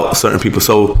talk about certain people.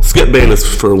 So Skip Bayless,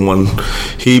 for one,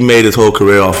 he made his whole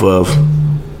career off of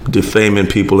defaming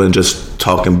people and just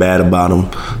talking bad about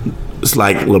them. It's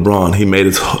like LeBron.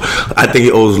 I think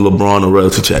he owes LeBron a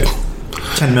royalty check.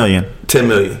 $10 million.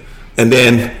 And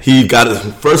then he got his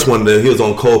first one. He was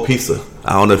on Cold Pizza.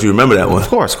 I don't know if you remember that one. Of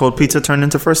course, Cold Pizza turned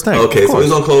into First Thing. Okay, so he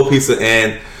was on Cold Pizza,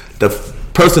 and the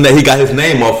person that he got his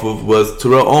name off of was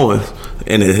Terrell Owens.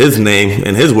 And in his name,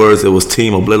 in his words, it was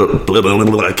Team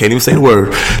Obliterator. I can't even say the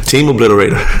word. Team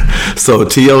Obliterator. So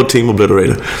T.O. Team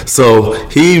Obliterator. So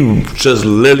he just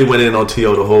literally went in on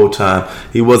T.O. the whole time.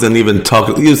 He wasn't even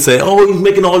talking. He would say, he's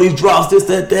making all these drops, this,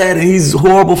 that, and he's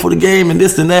horrible for the game and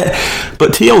this and that.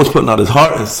 But T.O. was putting out his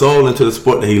heart and soul into the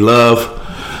sport that he loved.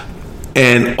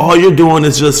 And all you're doing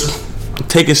is just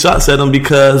taking shots at him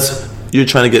because you're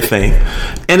trying to get fame.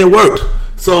 And it worked.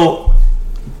 So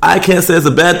I can't say it's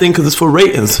a bad thing because it's for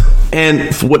ratings.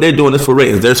 And what they're doing is for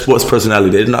ratings. They're sports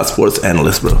personality. They're not sports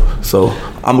analysts, bro. So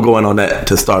I'm going on that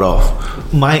to start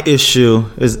off. My issue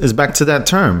is back to that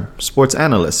term, sports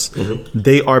analysts. Mm-hmm.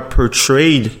 They are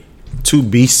portrayed to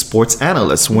be sports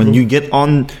analysts. When mm-hmm. you get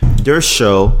on their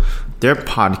show, their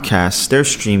podcasts, their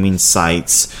streaming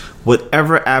sites,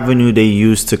 whatever avenue they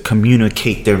use to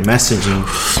communicate their messaging,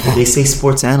 they say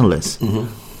sports analysts.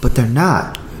 Mm-hmm. But they're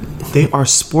not. They are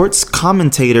sports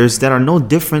commentators that are no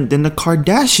different than the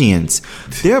Kardashians.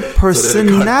 They're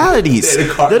personalities. They're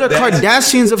the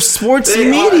Kardashians of sports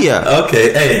media.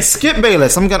 Okay, hey. Skip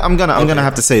Bayless. I'm gonna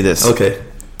have to say this. Okay.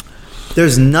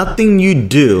 There's nothing you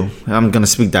do. I'm gonna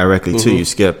speak directly to you,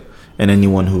 Skip, and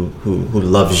anyone who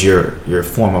loves your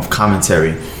form of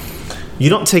commentary. You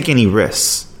don't take any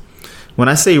risks. When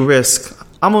I say risk,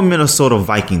 I'm a Minnesota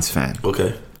Vikings fan.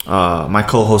 Okay. My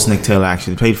co-host Nick Taylor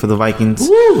actually played for the Vikings.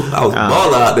 Woo, I was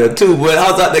ball out there too, boy.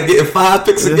 I was out there getting 5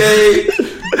 picks a game,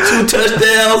 2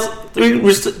 touchdowns, 3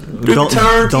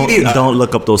 returns. Don't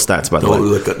look up those stats, by the way. Don't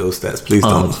look up those stats, please.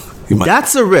 Don't.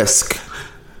 That's a risk.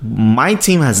 My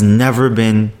team has never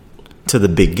been to the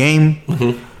big game.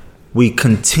 Mm-hmm. We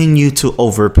continue to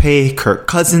overpay Kirk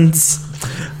Cousins,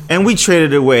 and we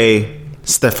traded away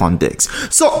Stephon Diggs.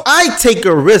 So I take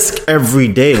a risk every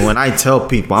day when I tell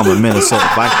people I'm a Minnesota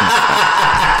Vikings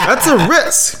fan. That's a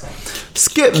risk.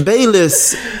 Skip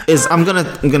Bayless is I'm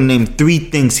gonna name 3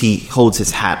 things he holds his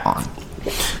hat on.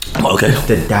 Okay.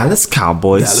 The Dallas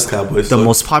Cowboys. The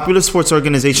most popular sports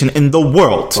organization in the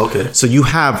world. Okay. So you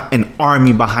have an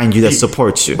army behind you that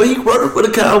supports you. But he worked for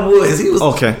the Cowboys. He was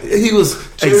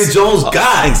Jerry Jones'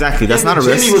 guy. Exactly. That's not a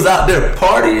risk. Jimmy was out there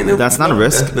partying. That's not a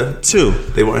risk. 2.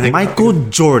 They weren't hanging Michael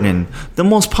Jordan, the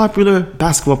most popular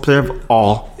basketball player of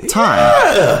all time.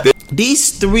 Yeah.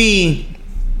 These 3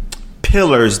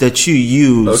 pillars that you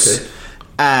use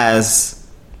as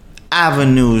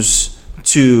avenues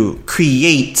to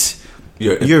create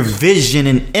your vision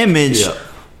and image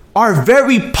are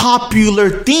very popular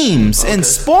themes in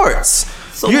sports.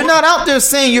 So you're not out there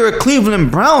saying you're a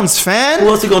Cleveland Browns fan.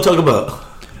 What else he gonna talk about?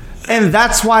 And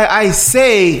that's why I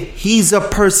say he's a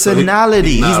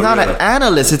personality. So he's not an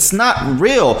analyst. It's not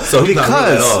real. So he's because not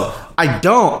real at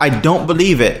all. I don't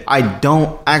believe it. I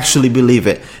don't actually believe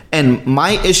it. And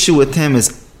my issue with him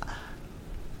is,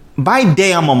 by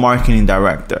day I'm a marketing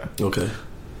director. Okay.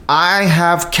 I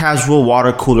have casual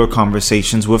water cooler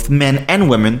conversations with men and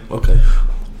women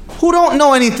who don't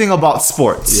know anything about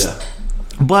sports. Yeah.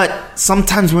 But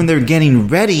sometimes when they're getting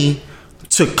ready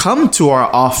to come to our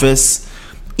office,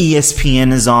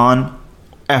 ESPN is on,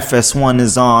 FS1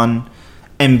 is on,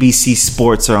 NBC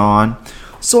Sports are on.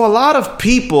 So a lot of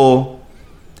people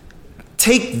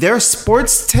take their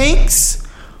sports takes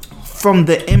from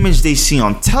the image they see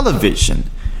on television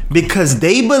because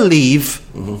they believe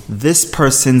this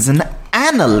person's an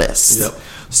analyst. Yep.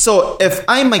 So if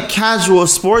I'm a casual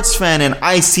sports fan and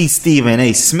I see Stephen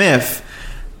A. Smith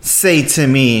say to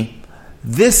me,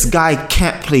 this guy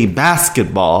can't play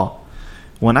basketball,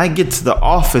 when I get to the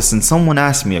office and someone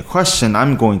asks me a question,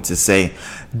 I'm going to say,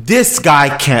 this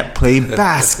guy can't play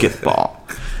basketball.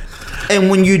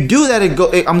 And when you do that,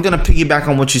 I'm going to piggyback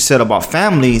on what you said about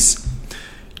families.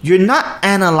 You're not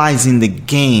analyzing the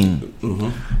game.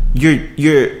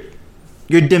 You're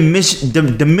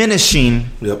diminishing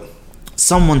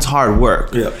someone's hard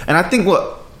work. And I think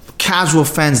what casual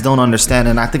fans don't understand,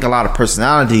 and I think a lot of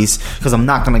personalities, because I'm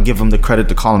not going to give them the credit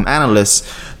to call them analysts,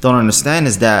 don't understand,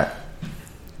 is that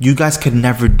you guys could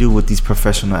never do what these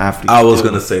professional athletes do. I was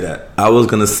going to say that. I was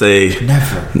going to say...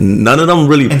 Never. None of them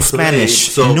really in played. Spanish,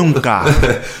 so,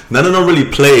 nunca. None of them really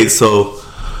played, so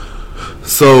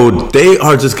they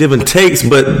are just giving takes,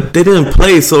 but they didn't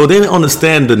play, so they didn't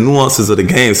understand the nuances of the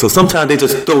game. So sometimes they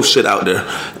just throw shit out there,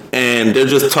 and they're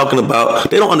just talking about,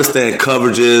 they don't understand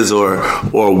coverages or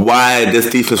why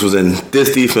this defense was in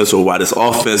this defense or why this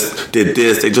offense did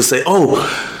this. They just say,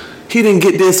 he didn't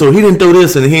get this or he didn't throw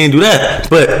this and he didn't do that.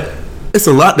 But it's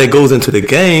a lot that goes into the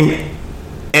game,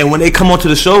 and when they come onto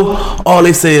the show, all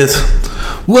they say is,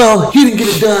 well, he didn't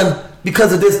get it done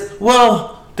because of this.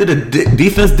 Well, did the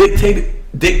defense dictate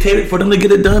it for them to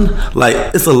get it done? Like,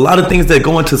 it's a lot of things that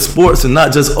go into sports, and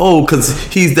not just, because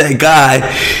he's that guy,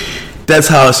 that's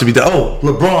how it should be done.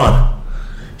 LeBron,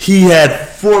 he had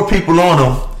 4 people on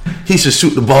him, he should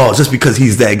shoot the ball just because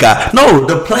he's that guy. No,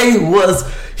 the play was,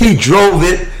 he drove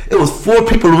it. It was 4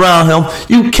 people around him.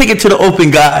 You kick it to the open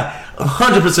guy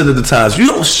 100% of the times. You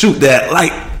don't shoot that.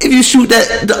 Like, if you shoot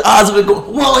that, the odds of it go,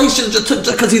 well, he should just took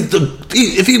because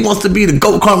if he wants to be the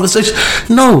GOAT conversation.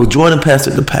 No, Jordan passed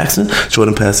it to Paxson.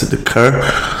 Jordan passed it to Kerr.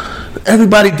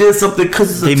 Everybody did something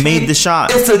because they made the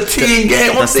shot. It's a team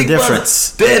game. That's the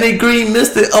difference. Danny Green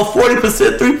missed it. A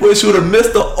 40% three-point shooter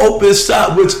missed the open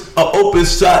shot, which an open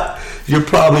shot, you're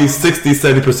probably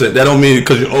 60-70%. That don't mean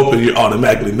because you're open you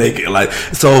automatically make it. Like,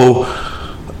 so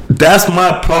that's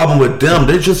my problem with them.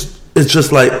 It's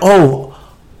just like,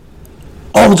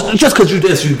 just because you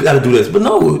this, you got to do this. But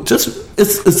no,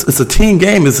 it's a team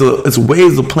game. It's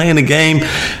ways of playing the game,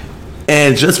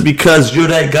 and just because you're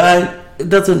that guy, it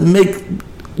doesn't make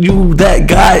you that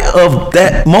guy of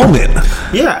that moment.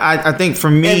 Yeah, I think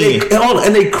for me,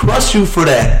 and they crush you for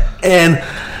that, and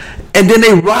then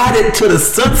they ride it to the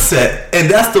sunset,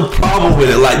 and that's the problem with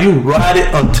it. Like, you ride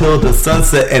it until the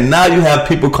sunset, and now you have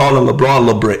people calling LeBron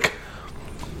LeBrick.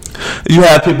 You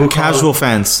have people casual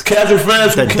fans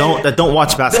that don't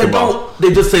watch basketball.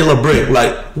 They just say LeBrick.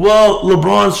 Like, well,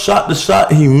 LeBron shot the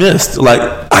shot he missed. Like,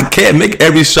 I can't make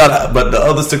every shot, but the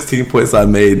other 16 points I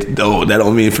made, that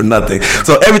don't mean for nothing.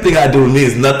 So everything I do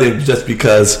means nothing just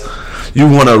because you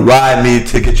want to ride me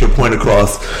to get your point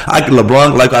across.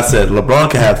 LeBron, like I said, LeBron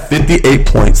can have 58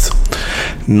 points,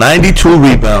 92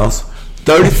 rebounds,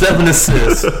 37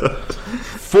 assists,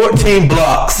 14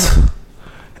 blocks,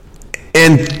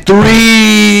 and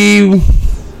 3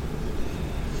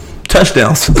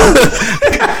 touchdowns. He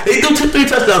threw 3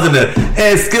 touchdowns in there.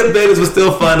 And Skip Bayless would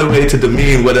still find a way to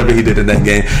demean whatever he did in that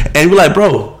game. And you're like,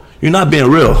 bro, you're not being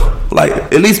real. Like,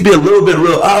 at least be a little bit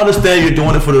real. I understand you're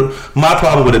doing it for my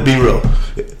problem with it, be real.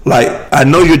 Like, I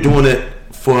know you're doing it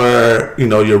for,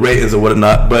 your ratings or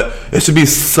whatnot, but it should be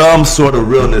some sort of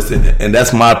realness in it. And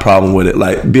that's my problem with it.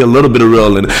 Like, be a little bit of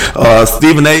real in it.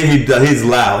 Stephen A, he's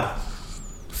loud.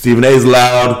 Stephen A is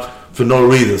loud for no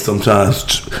reason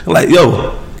sometimes. Like,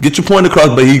 get your point across,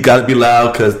 but he got to be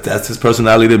loud because that's his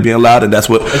personality, being loud, and that's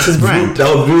his brand.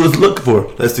 That what viewers look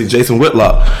for. Let's see, Jason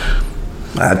Whitlock.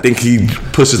 I think he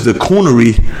pushes the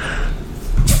coonery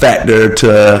factor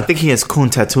to. I think he has Kun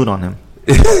tattooed on him.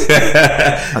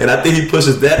 And I think he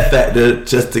pushes that factor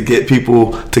just to get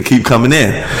people to keep coming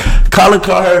in. Colin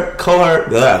Cowherd.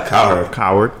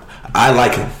 I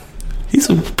like him. He's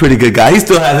a pretty good guy. He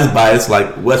still has his bias,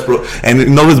 like Westbrook, and you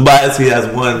know his bias. He has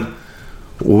one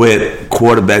with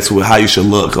quarterbacks with how you should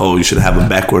look. Oh, you should have a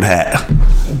backward hat.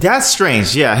 That's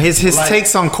strange. Yeah, his like,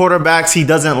 takes on quarterbacks. He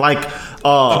doesn't like.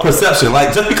 A perception,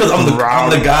 like just because I'm the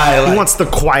guy, like, he wants the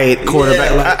quiet quarterback.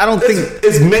 Yeah, like, I don't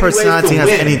think personality has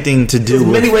anything to do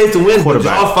with many ways to win. But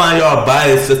y'all find y'all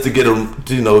bias just to get a,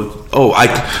 did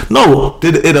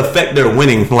it affect their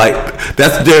winning? Like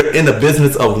they're in the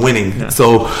business of winning. Yeah.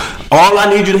 So all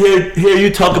I need you to hear you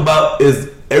talk about is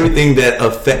everything that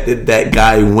affected that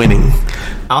guy winning.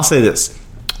 I'll say this: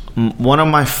 one of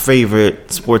my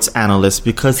favorite sports analysts,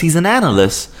 because he's an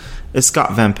analyst, is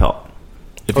Scott Van Pelt.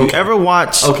 If you ever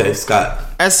watch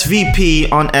Scott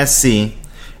SVP on SC,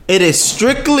 it is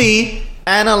strictly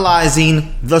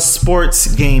analyzing the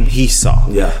sports game he saw.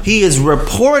 Yeah. He is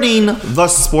reporting the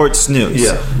sports news.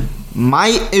 Yeah. My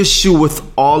issue with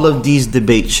all of these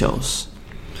debate shows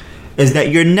is that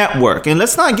your network, and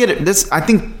let's not get it, this I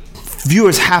think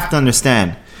viewers have to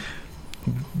understand,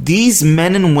 these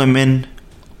men and women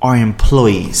are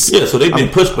employees. Yeah, so they've been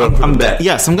pushed from back.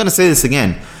 Yes, I'm going to say this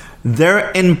again.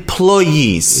 They're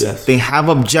employees. Yes. They have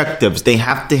objectives. They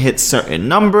have to hit certain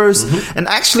numbers. Mm-hmm. And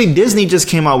actually, Disney just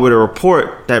came out with a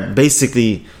report that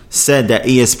basically said that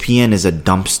ESPN is a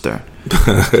dumpster.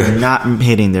 They're not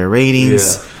hitting their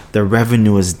ratings. Yeah. The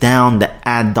revenue is down. The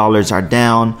ad dollars are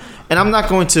down. And I'm not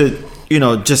going to,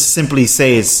 just simply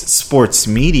say it's sports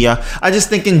media. I just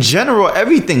think in general,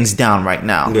 everything's down right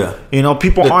now. Yeah.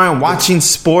 People aren't watching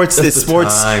sports.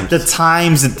 The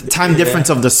time difference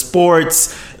of the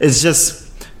sports is just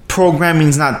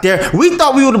programming's not there. We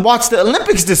thought we would watch the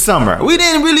Olympics this summer. We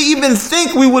didn't really even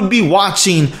think we would be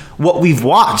watching what we've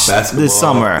watched this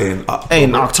summer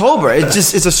in October.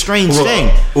 It's a strange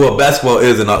thing. Well, basketball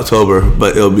is in October,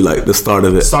 but it'll be like the start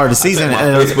of it. Start of the season.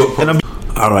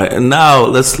 All right, and now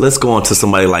let's go on to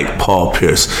somebody like Paul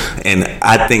Pierce, and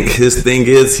I think his thing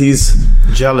is he's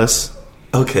jealous.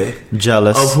 Okay,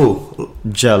 jealous of who?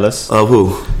 Jealous of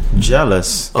who?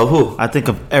 Jealous of who? I think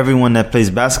of everyone that plays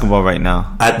basketball right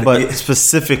now, but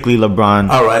specifically LeBron.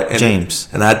 All right, James.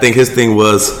 And I think his thing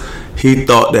was he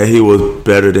thought that he was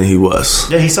better than he was.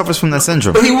 Yeah, he suffers from that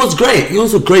syndrome. But he was great. He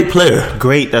was a great player.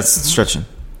 Great. That's stretching.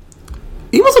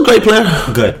 He was a great player.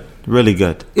 Good. Really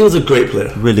good. He was a great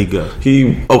player. Really good.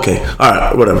 All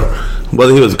right, whatever.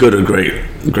 Whether he was good or great,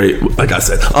 like I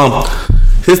said.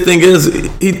 His thing is,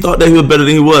 he thought that he was better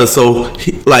than he was. So,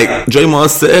 like Draymond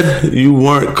said, you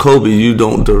weren't Kobe. You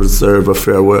don't deserve a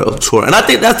farewell tour. And I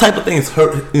think that type of thing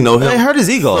hurt, him. It hurt his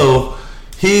ego. So,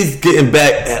 he's getting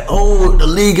back at, the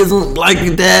league isn't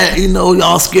like that.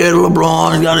 Y'all scared of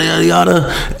LeBron, yada, yada,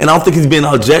 yada. And I don't think he's being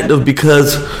objective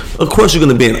because, of course, you're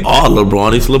going to be in awe of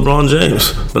LeBron. He's LeBron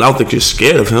James. But I don't think you're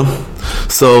scared of him.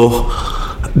 So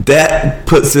that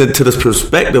puts it to this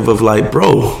perspective of like,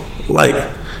 bro, like,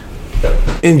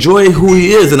 enjoy who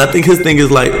he is. And I think his thing is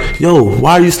like,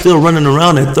 why are you still running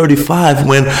around at 35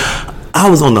 when I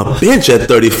was on the bench at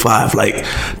 35? Like,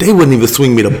 they wouldn't even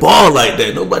swing me the ball like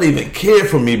that. Nobody even cared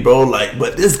for me, bro. Like,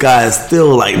 but this guy is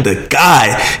still like the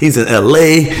guy. He's in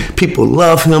LA. People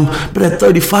love him. But at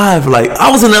 35, like,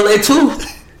 I was in LA too.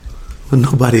 But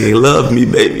nobody ain't loved me,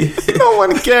 baby. No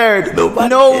one cared. No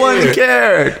one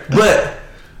cared. But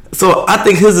so I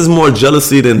think his is more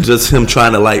jealousy than just him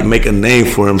trying to like make a name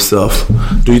for himself.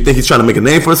 Do you think he's trying to make a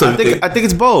name for himself? I think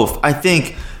it's both. I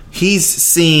think he's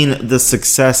seen the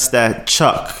success that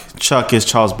Chuck is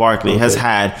Charles Barkley, has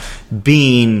had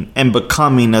being and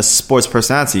becoming a sports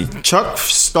personality. Chuck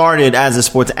started as a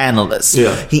sports analyst.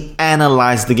 Yeah. He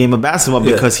analyzed the game of basketball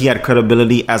because he had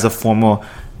credibility as a former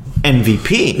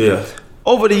MVP. Yeah.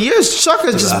 Over the years, Chuck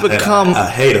has just become a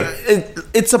hater.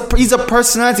 He's a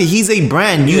personality. He's a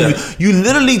brand. You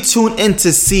literally tune in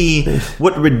to see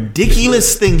what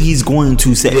ridiculous thing he's going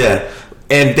to say. Yeah.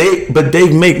 And they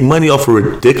make money off of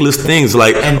ridiculous things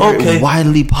like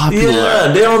widely popular. Yeah,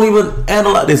 they don't even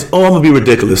analyze this. I'm gonna be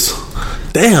ridiculous.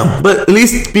 Damn, but at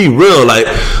least be real. Like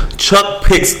Chuck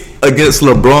picks against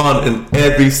LeBron in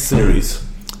every series.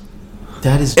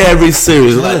 That is every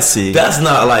series. Like, that's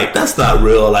not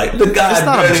real. Like the guy, it's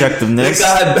not objectiveness. The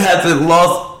guy hasn't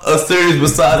lost a series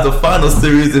besides the final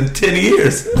series in 10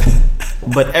 years.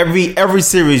 But every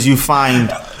series you find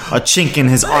a chink in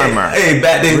his armor. Hey,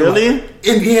 back then, really?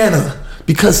 Indiana.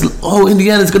 Because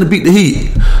Indiana's gonna beat the Heat.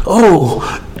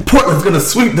 Portland's gonna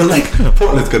sweep the Lakers.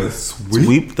 Portland's gonna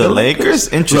sweep the Lakers.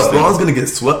 Interesting. LeBron's gonna get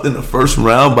swept in the first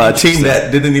round by a team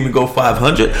that didn't even go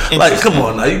 500. Like, come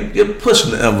on, now you're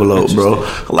pushing the envelope, bro.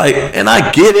 Like, and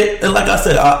I get it, and like I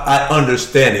said, I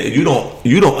understand it. You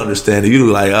don't understand it.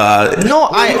 You like, no,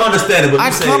 I understand it, but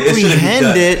I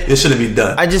comprehend it. It shouldn't be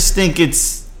done. I just think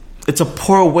it's a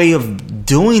poor way of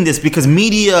doing this because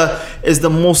media is the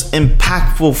most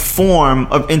impactful form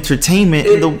of entertainment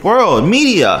in the world.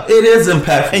 Media. It is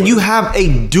impactful. And you have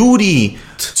a duty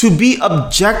to be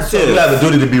objective. So you have a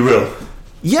duty to be real.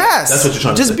 Yes. That's what you're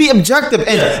trying to just say. Be objective.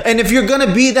 And if you're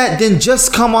gonna be that, then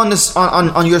just come on this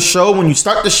on your show. When you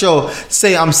start the show,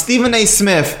 say, I'm Stephen A.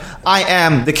 Smith. I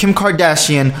am the Kim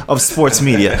Kardashian of sports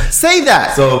media. Say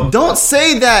that. So don't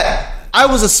say that I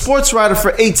was a sports writer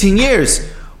for 18 years.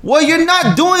 Well, you're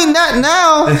not doing that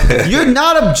now. You're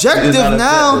not objective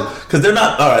now. Because they're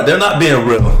not being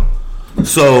real.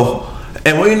 So,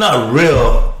 and when you're not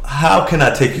real, how can I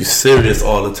take you serious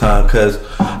all the time? Because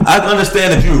I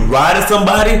understand if you riding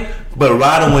somebody, but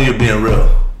riding when you're being real.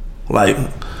 Like,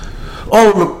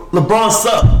 oh, LeBron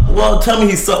sucked. Well, tell me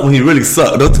he sucked when he really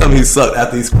sucked. Don't tell me he sucked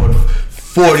after he scored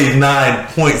 49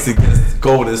 points against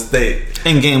Golden State.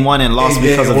 In game one and lost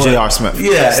because of J.R. Smith.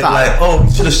 Yeah, stop. Like, oh,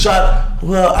 he should have shot.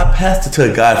 Well, I passed it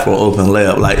to a guy for an open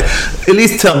layup. Like, at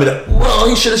least tell me that. Well,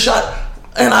 he should have shot.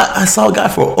 And I saw a guy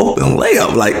for an open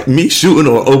layup. Like, me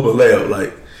shooting or an open layup.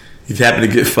 Like, he's happy to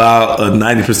get fouled. A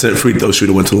 90% free throw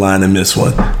shooter went to the line and missed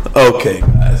one. Okay,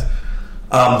 guys.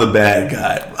 I'm the bad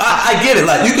guy. I get it.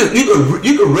 Like,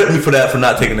 you could rip me for that, for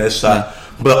not taking that shot.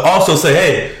 But also say,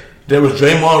 hey, there was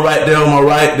Draymond right there on my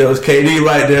right. There was KD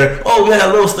right there. Oh, we had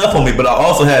a little stuff on me. But I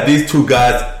also had these two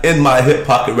guys in my hip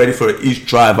pocket ready for each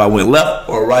drive. I went left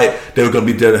or right. They were going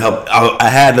to be there to help. I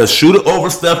had to shoot it over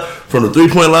Steph from the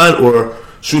 3-point line or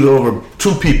shoot it over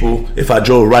two people if I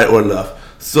drove right or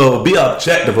left. So be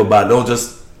objective about it. Don't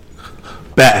just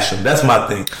bash them. That's my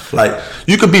thing. Like,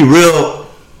 you could be real.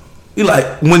 You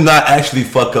like, when not actually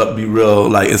fuck up, be real.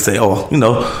 Like, and say, oh,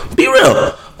 be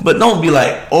real. But don't be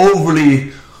like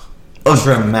overly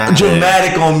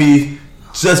dramatic on me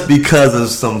just because of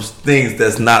some things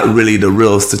that's not really the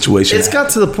real situation. It's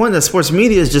got to the point that sports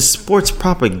media is just sports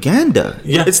propaganda.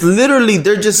 Yeah. It's literally,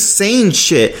 they're just saying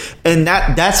shit. And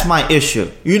that's my issue.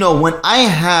 When I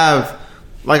have,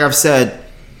 like I've said,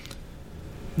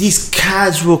 these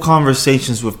casual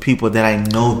conversations with people that I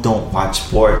know don't watch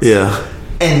sports. Yeah.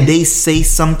 And they say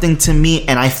something to me,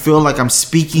 and I feel like I'm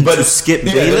speaking to Skip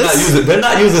Bayless. They're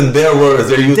not using their words.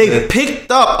 They picked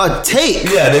up a tape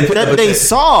that they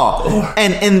saw,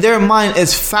 and in their mind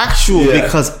is factual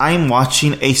because I'm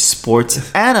watching a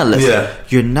sports analyst. Yeah.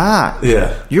 You're not.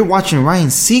 Yeah. You're watching Ryan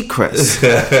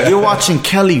Seacrest. You're watching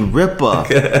Kelly Ripa.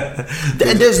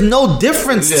 There's no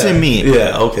difference to me.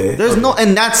 Yeah. Okay. There's no,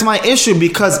 and that's my issue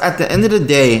because at the end of the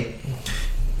day,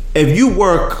 if you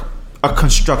work a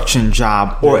construction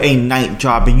job or a night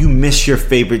job and you miss your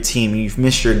favorite team, you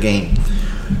miss your game,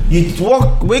 you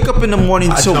wake up in the morning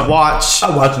to watch.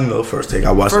 I watch First Take.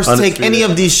 I watch First Take, any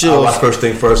of these shows. I watch First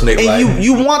Thing First, Nate. And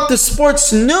you want the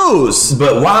sports news.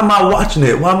 But why am I watching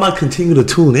it? Why am I continue to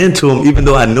tune into them even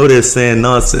though I know they're saying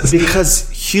nonsense? Because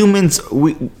humans,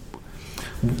 we're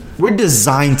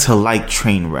designed to like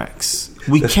train wrecks.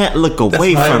 We can't look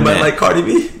away from it. Like Cardi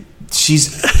B.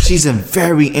 She's a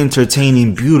very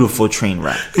entertaining, beautiful train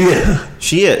wreck. Yeah,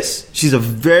 she is. She's a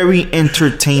very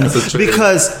entertaining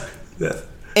because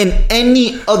in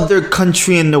any other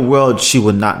country in the world she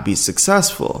would not be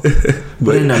successful,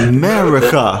 but in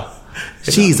America,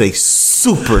 she's a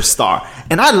superstar,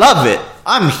 and I love it.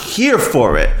 I'm here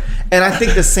for it, and I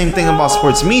think the same thing about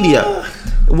sports media.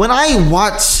 When I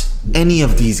watch any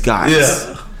of these guys.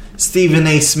 Stephen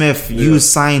A. Smith used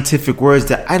scientific words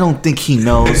that I don't think he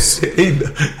knows. he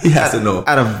has to know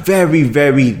at a very,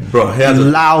 very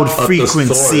loud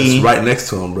frequency. Right next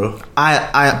to him, bro.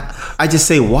 I just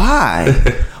say why,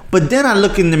 but then I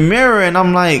look in the mirror and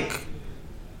I'm like,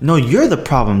 no, you're the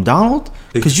problem, Donald,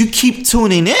 because you keep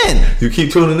tuning in. You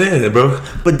keep tuning in, bro.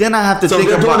 But then I have to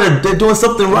think about they're doing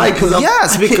something right because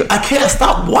I can't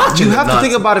stop watching. You have to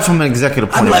think about it from an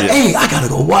executive point of view. Hey, I gotta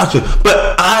go watch it.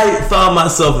 But I found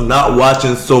myself not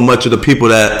watching so much of the people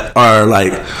that are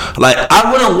like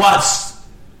I wouldn't watch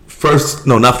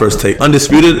not First Take,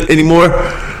 Undisputed anymore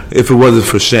if it wasn't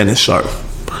for Shannon Sharp.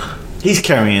 He's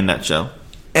carrying that show,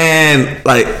 and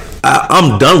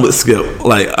I'm done with Skip.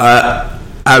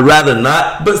 I'd rather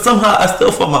not, but somehow I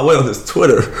still find my way on his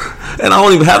Twitter, and I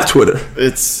don't even have Twitter.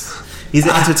 He's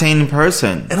an entertaining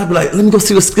person, and I'd be like, let me go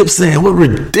see what Skip's saying. What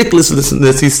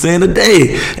ridiculousness he's saying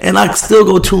today, and I still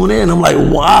go tune in. I'm like,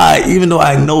 why? Even though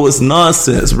I know it's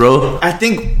nonsense, bro. I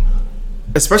think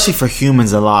especially for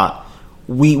humans, a lot.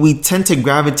 We tend to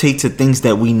gravitate to things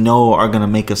that we know are gonna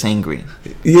make us angry.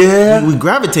 Yeah, we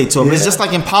gravitate to them. Yeah. It's just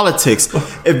like in politics.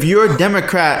 If you're a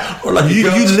Democrat, or like you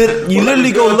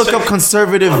literally go look up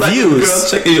conservative views. Girl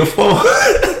checking your phone.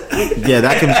 Yeah,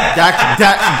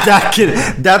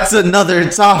 that's another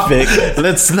topic.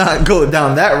 Let's not go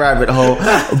down that rabbit hole.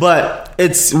 But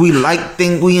we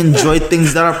enjoy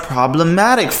things that are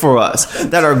problematic for us,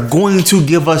 that are going to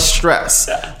give us stress.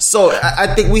 So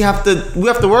I think we have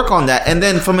to work on that. And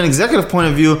then from an executive point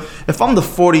of view, if I'm the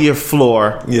 40th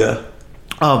floor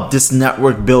of this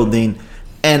network building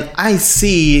and I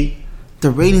see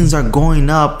the ratings are going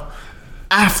up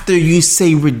after you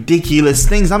say ridiculous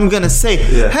things, I'm gonna say,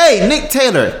 hey, Nick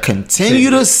Taylor, continue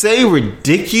to say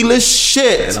ridiculous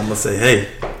shit. And I'm gonna say, hey,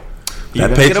 you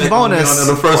get a bonus.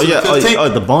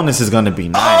 The bonus is gonna be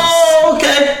nice. Oh,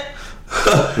 okay.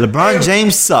 LeBron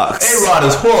James sucks. A-Rod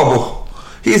is horrible.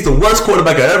 He's the worst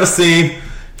quarterback I've ever seen.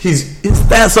 His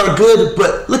stats are good,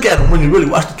 but look at him when you really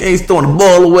watch the game. He's throwing the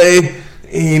ball away,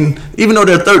 and even though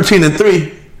they're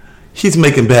 13-3, he's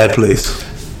making bad plays.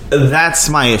 That's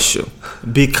my issue,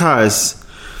 because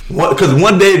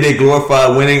one day they glorify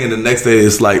winning, and the next day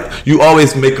it's like you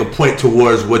always make a point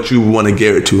towards what you want to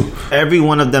gear it to. Every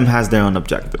one of them has their own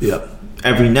objective. Yeah.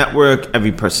 Every network,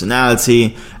 every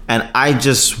personality, and I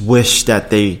just wish that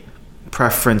they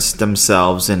preference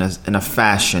themselves in a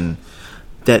fashion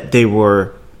that they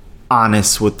were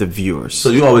honest with the viewers. So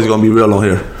you always gonna be real on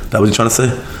here? That what you trying to say?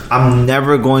 I'm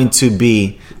never going to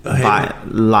be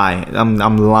lying.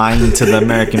 I'm lying to the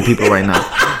American people right now.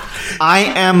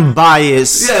 I am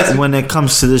biased when it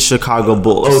comes to the Chicago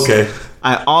Bulls. Okay.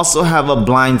 I also have a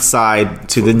blind side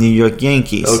to the New York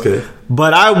Yankees. Okay.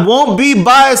 But I won't be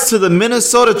biased to the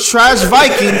Minnesota Trash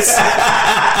Vikings.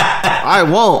 I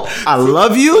won't. I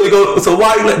love you. So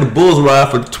why you let the Bulls ride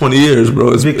for 20 years,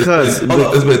 bro? It's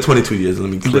been 22 years. Let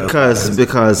me clarify.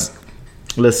 Because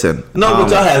listen. No, but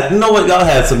y'all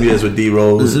had some years with D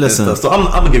Rose. Listen. And stuff, so I'm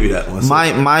gonna give you that one. So.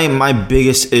 My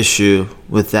biggest issue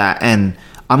with that, and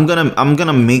I'm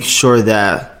gonna make sure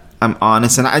that I'm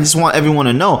honest, and I just want everyone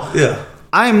to know. Yeah.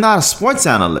 I am not a sports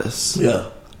analyst. Yeah.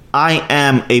 I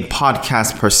am a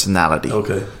podcast personality.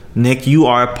 Okay. Nick, you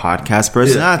are a podcast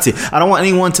personality. Yeah. I don't want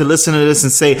anyone to listen to this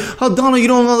and say, oh, Donald, you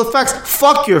don't know the facts.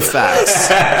 Fuck your facts.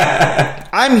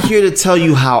 I'm here to tell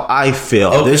you how I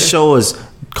feel. Okay. This show is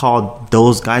called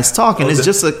Those Guys Talking. Okay. It's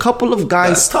just a couple of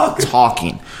guys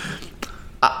talking.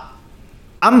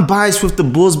 I'm biased with the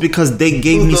Bulls because they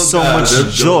gave me so much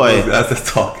joy.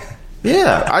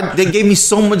 Yeah, they gave me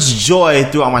so much joy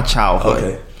throughout my childhood.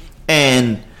 Okay.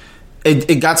 And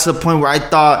it got to the point where I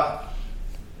thought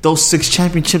those 6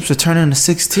 championships were turning into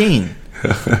 16.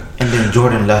 And then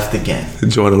Jordan left again.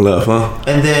 Jordan left, huh?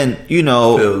 And then,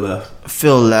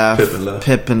 Phil left.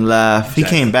 Pippen left. He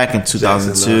came back in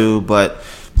 2002, but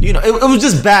it was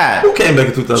just bad. Who came back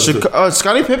in 2002?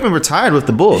 Scottie Pippen retired with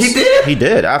the Bulls. He did? He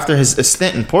did, after his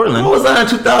stint in Portland. What was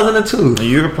that in 2002?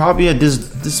 You were probably a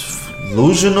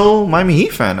delusional Miami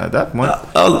Heat fan at that point.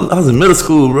 I was in middle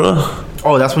school, bro.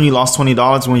 Oh, that's when you lost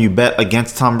 $20 when you bet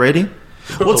against Tom Brady?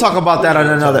 We'll talk about that on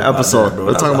another episode.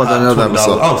 We'll talk about that on another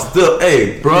episode. I'm still, bro.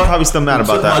 You're probably still mad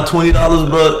about that. My $20,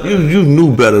 bro. You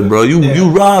knew better, bro. You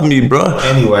robbed me, bro.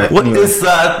 Anyway, what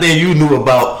inside thing you knew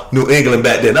about New England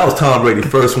back then? That was Tom Brady's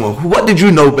first one. What did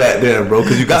you know back then, bro?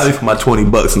 Because you got me for my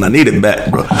 $20 and I need it back,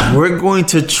 bro. We're going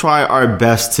to try our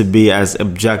best to be as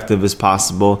objective as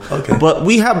possible. Okay. But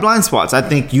we have blind spots. I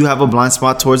think you have a blind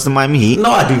spot towards the Miami Heat.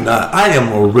 No, I do not. I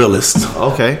am a realist.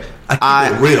 Okay. I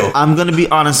keep it real. I'm going to be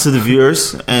honest to the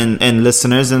viewers and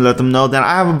listeners and let them know that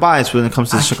I have a bias when it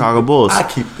comes to the Chicago Bulls. I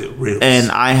keep it real. And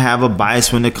I have a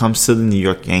bias when it comes to the New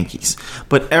York Yankees.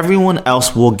 But everyone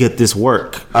else will get this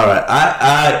work. All right.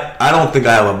 I don't think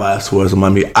I have a bias towards them. I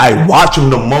mean, I watch them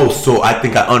the most, so I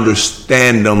think I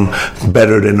understand them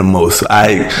better than the most.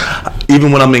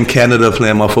 Even when I'm in Canada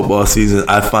playing my football season,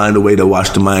 I find a way to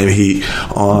watch the Miami Heat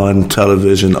on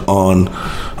television.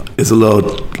 It's a little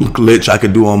glitch I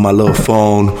could do on my little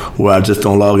phone where I just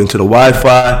don't log into the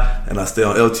Wi-Fi and I stay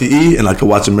on LTE and I can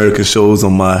watch American shows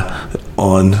on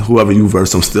whoever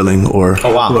Uverse I'm stealing or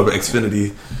whoever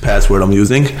Xfinity password I'm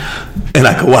using, and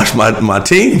I can watch my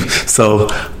team. So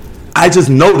I just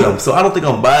know them, so I don't think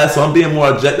I'm biased. So I'm being more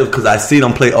objective because I see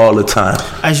them play all the time.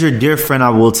 As your dear friend,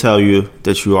 I will tell you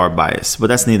that you are biased, but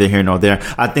that's neither here nor there.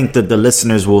 I think that the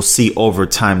listeners will see over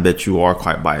time that you are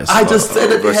quite biased. I just said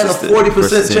that they had a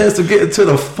 40% chance to get into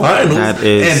the finals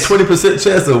and 20%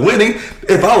 chance of winning.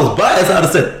 If I was biased, I'd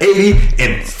have said 80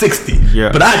 and 60.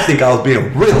 Yeah. But I think I was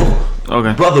being real.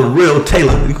 Okay. Brother Real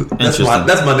Taylor. That's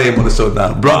my name on the show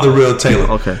now. Brother Real Taylor.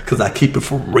 Okay. Because I keep it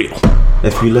for real.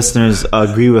 If you listeners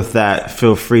agree with that,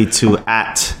 feel free to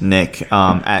at Nick,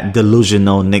 at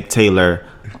Delusional Nick Taylor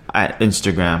at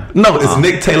Instagram. No, it's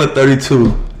Nick Taylor 32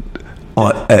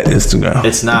 at Instagram.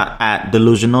 It's not at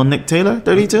Delusional Nick Taylor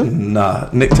 32? Nah,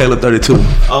 Nick Taylor 32.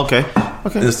 Okay.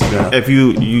 Instagram. If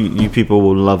you people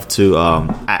would love to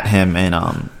at him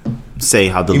and say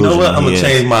how delusional you know what? I'm gonna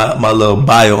change my little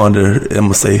bio under. I'm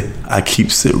gonna say I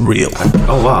keeps it real.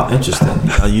 Oh wow, interesting.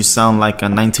 You sound like a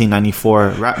 1994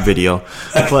 rap video,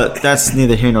 but that's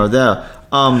neither here nor there.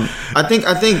 I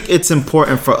think it's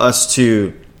important for us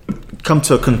to come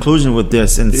to a conclusion with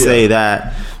this and say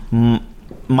that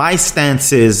my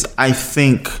stance is I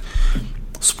think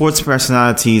sports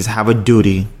personalities have a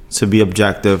duty to be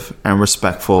objective and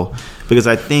respectful, because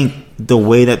I think the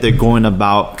way that they're going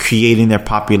about creating their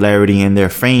popularity and their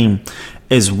fame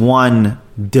is one,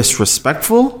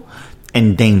 disrespectful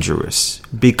and dangerous.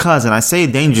 Because, and I say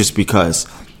dangerous because,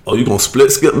 you gonna split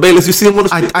Skip Bayless? You see him on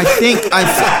the street?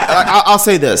 I'll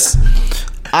say this.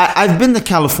 I've been to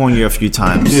California a few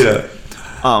times. Yeah.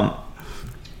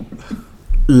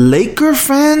 Laker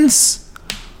fans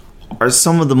are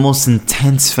some of the most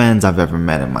intense fans I've ever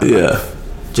met in my life. Yeah.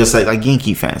 Just like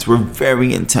Yankee fans, we're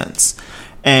very intense.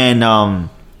 And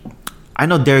I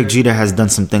know Derek Jeter has done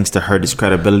some things to hurt his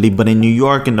credibility, but in New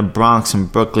York and the Bronx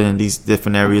and Brooklyn and these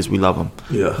different areas, we love him.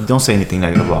 Yeah. Don't say anything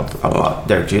negative about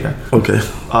Derek Jeter. Okay.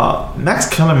 Max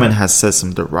Kellerman has said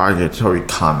some derogatory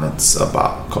comments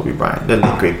about Kobe Bryant, the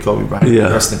late great Kobe Bryant.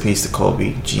 Yeah. Rest in peace to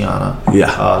Kobe, Gianna.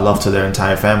 Yeah. Love to their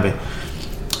entire family.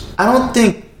 I don't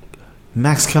think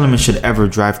Max Kellerman should ever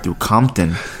drive through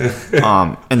Compton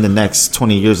in the next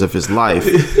 20 years of his life,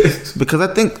 because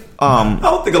I think I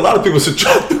don't think a lot of people should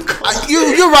drive through Compton. You're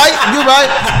right.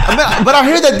 I mean, but I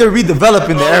hear that they're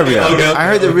redeveloping the area. I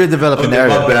heard they're redeveloping the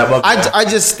area. My bad. I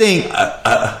just think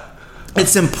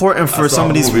it's important for some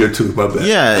of these. Here too, my bad.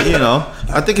 Yeah,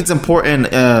 I think it's important.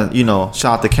 Shout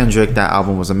out to Kendrick. That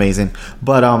album was amazing.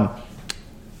 But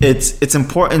it's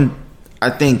important, I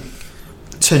think,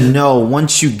 to know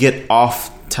once you get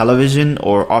off television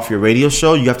or off your radio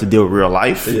show, you have to deal with real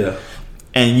life. Yeah.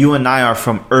 And you and I are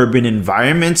from urban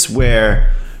environments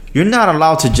where you're not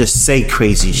allowed to just say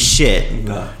crazy shit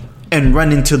and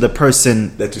run into the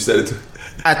person that you said it to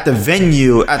at the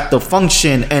venue, at the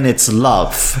function, and it's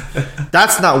love.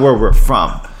 That's not where we're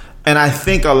from. And I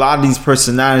think a lot of these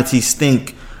personalities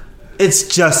think it's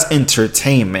just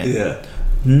entertainment. Yeah.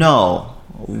 No.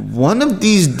 One of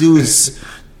these dudes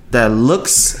that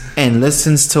looks and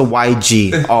listens to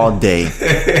YG all day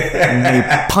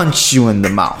may punch you in the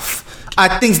mouth.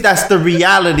 I think that's the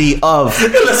reality of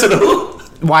listen to who?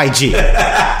 YG.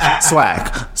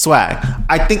 Swag.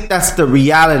 I think that's the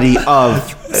reality of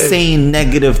saying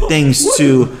negative things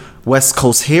to West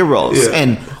Coast heroes. Yeah.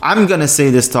 And I'm going to say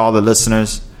this to all the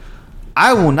listeners.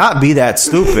 I will not be that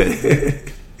stupid.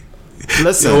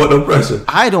 Listen, you don't want no pressure.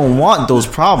 I don't want those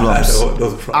problems.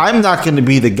 I'm not going to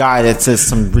be the guy that says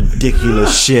some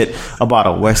ridiculous shit about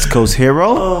a West Coast hero.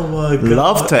 Oh my God.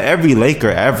 Love to every Laker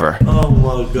ever. Oh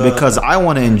my God. Because I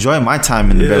want to enjoy my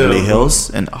time in the Beverly Hills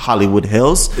and Hollywood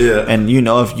Hills. Yeah. And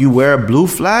if you wear a blue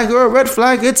flag or a red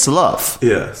flag, it's love.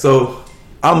 Yeah. So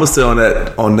I'm gonna say on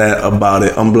that about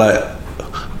it. I'm like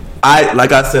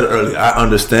I said earlier, I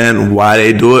understand why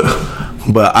they do it,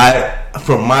 but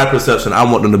from my perception, I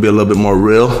want them to be a little bit more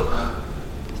real.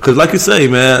 Because like you say,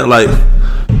 man, like,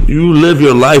 you live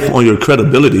your life on your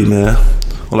credibility, man.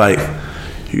 Like,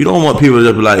 you don't want people to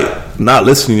just be like, not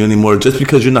listening to you anymore just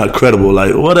because you're not credible.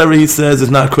 Like, whatever he says is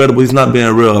not credible. He's not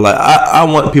being real. Like, I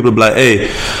want people to be like,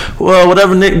 hey, well,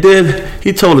 whatever Nick did,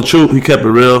 he told the truth. He kept it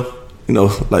real.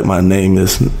 Like my name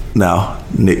is now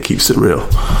Nick Keeps It Real.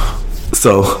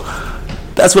 So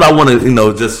that's what I want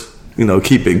to, just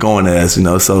keep it going as,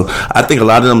 So I think a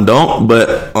lot of them don't,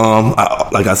 but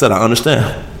like I said, I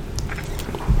understand.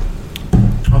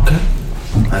 Okay.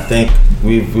 I think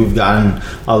we've gotten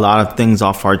a lot of things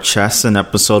off our chests in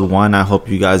episode 1. I hope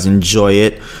you guys enjoy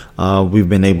it. We've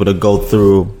been able to go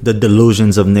through the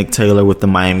delusions of Nick Taylor with the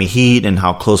Miami Heat and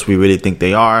how close we really think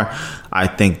they are. I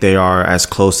think they are as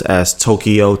close as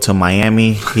Tokyo to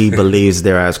Miami. He believes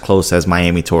they're as close as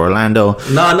Miami to Orlando.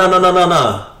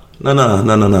 No.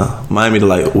 Miami to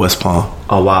like West Palm.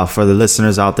 Oh, wow. For the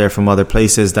listeners out there from other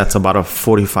places, that's about a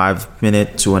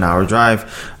 45-minute to an hour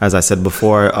drive. As I said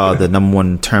before, the number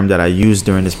one term that I use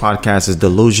during this podcast is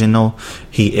delusional.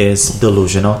 He is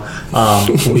delusional.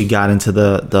 We got into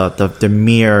the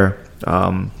mere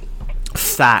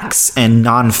facts and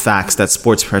non-facts that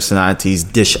sports personalities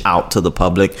dish out to the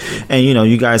public, and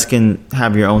you guys can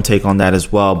have your own take on that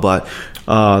as well. But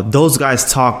Those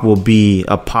Guys Talk will be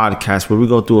a podcast where we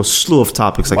go through a slew of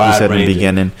topics, like you said in the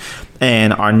beginning.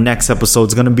 And our next episode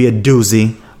is going to be a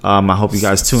doozy. I hope you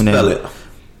guys tune in. It.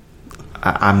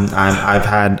 I've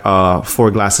had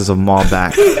 4 glasses of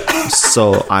Malbec,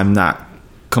 so I'm not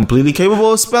completely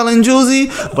capable of spelling juicy,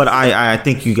 but I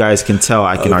think you guys can tell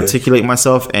I can articulate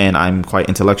myself, and I'm quite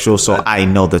intellectual, so I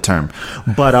know the term.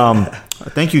 But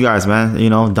thank you guys, man.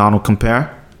 You know, Donald Compere,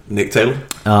 Nick Taylor.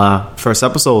 First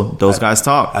episode, Those Guys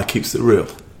Talk. I keeps it real.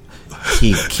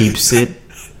 He keeps it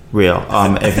real.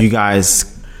 If you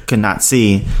guys cannot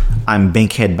see, I'm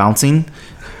bankhead bouncing,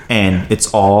 and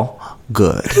it's all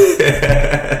good.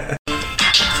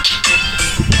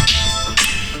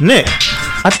 Nick,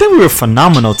 I think we were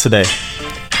phenomenal today.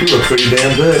 We were pretty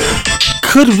damn good.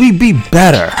 Could we be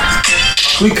better?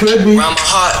 We could be.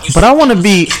 But I want to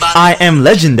be I am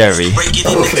legendary. Okay,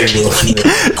 Will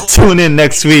Smith. Tune in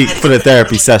next week for the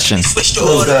therapy session.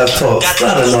 Those Guys Talk.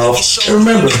 Signing off. And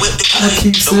remember, I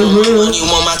keep it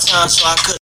real.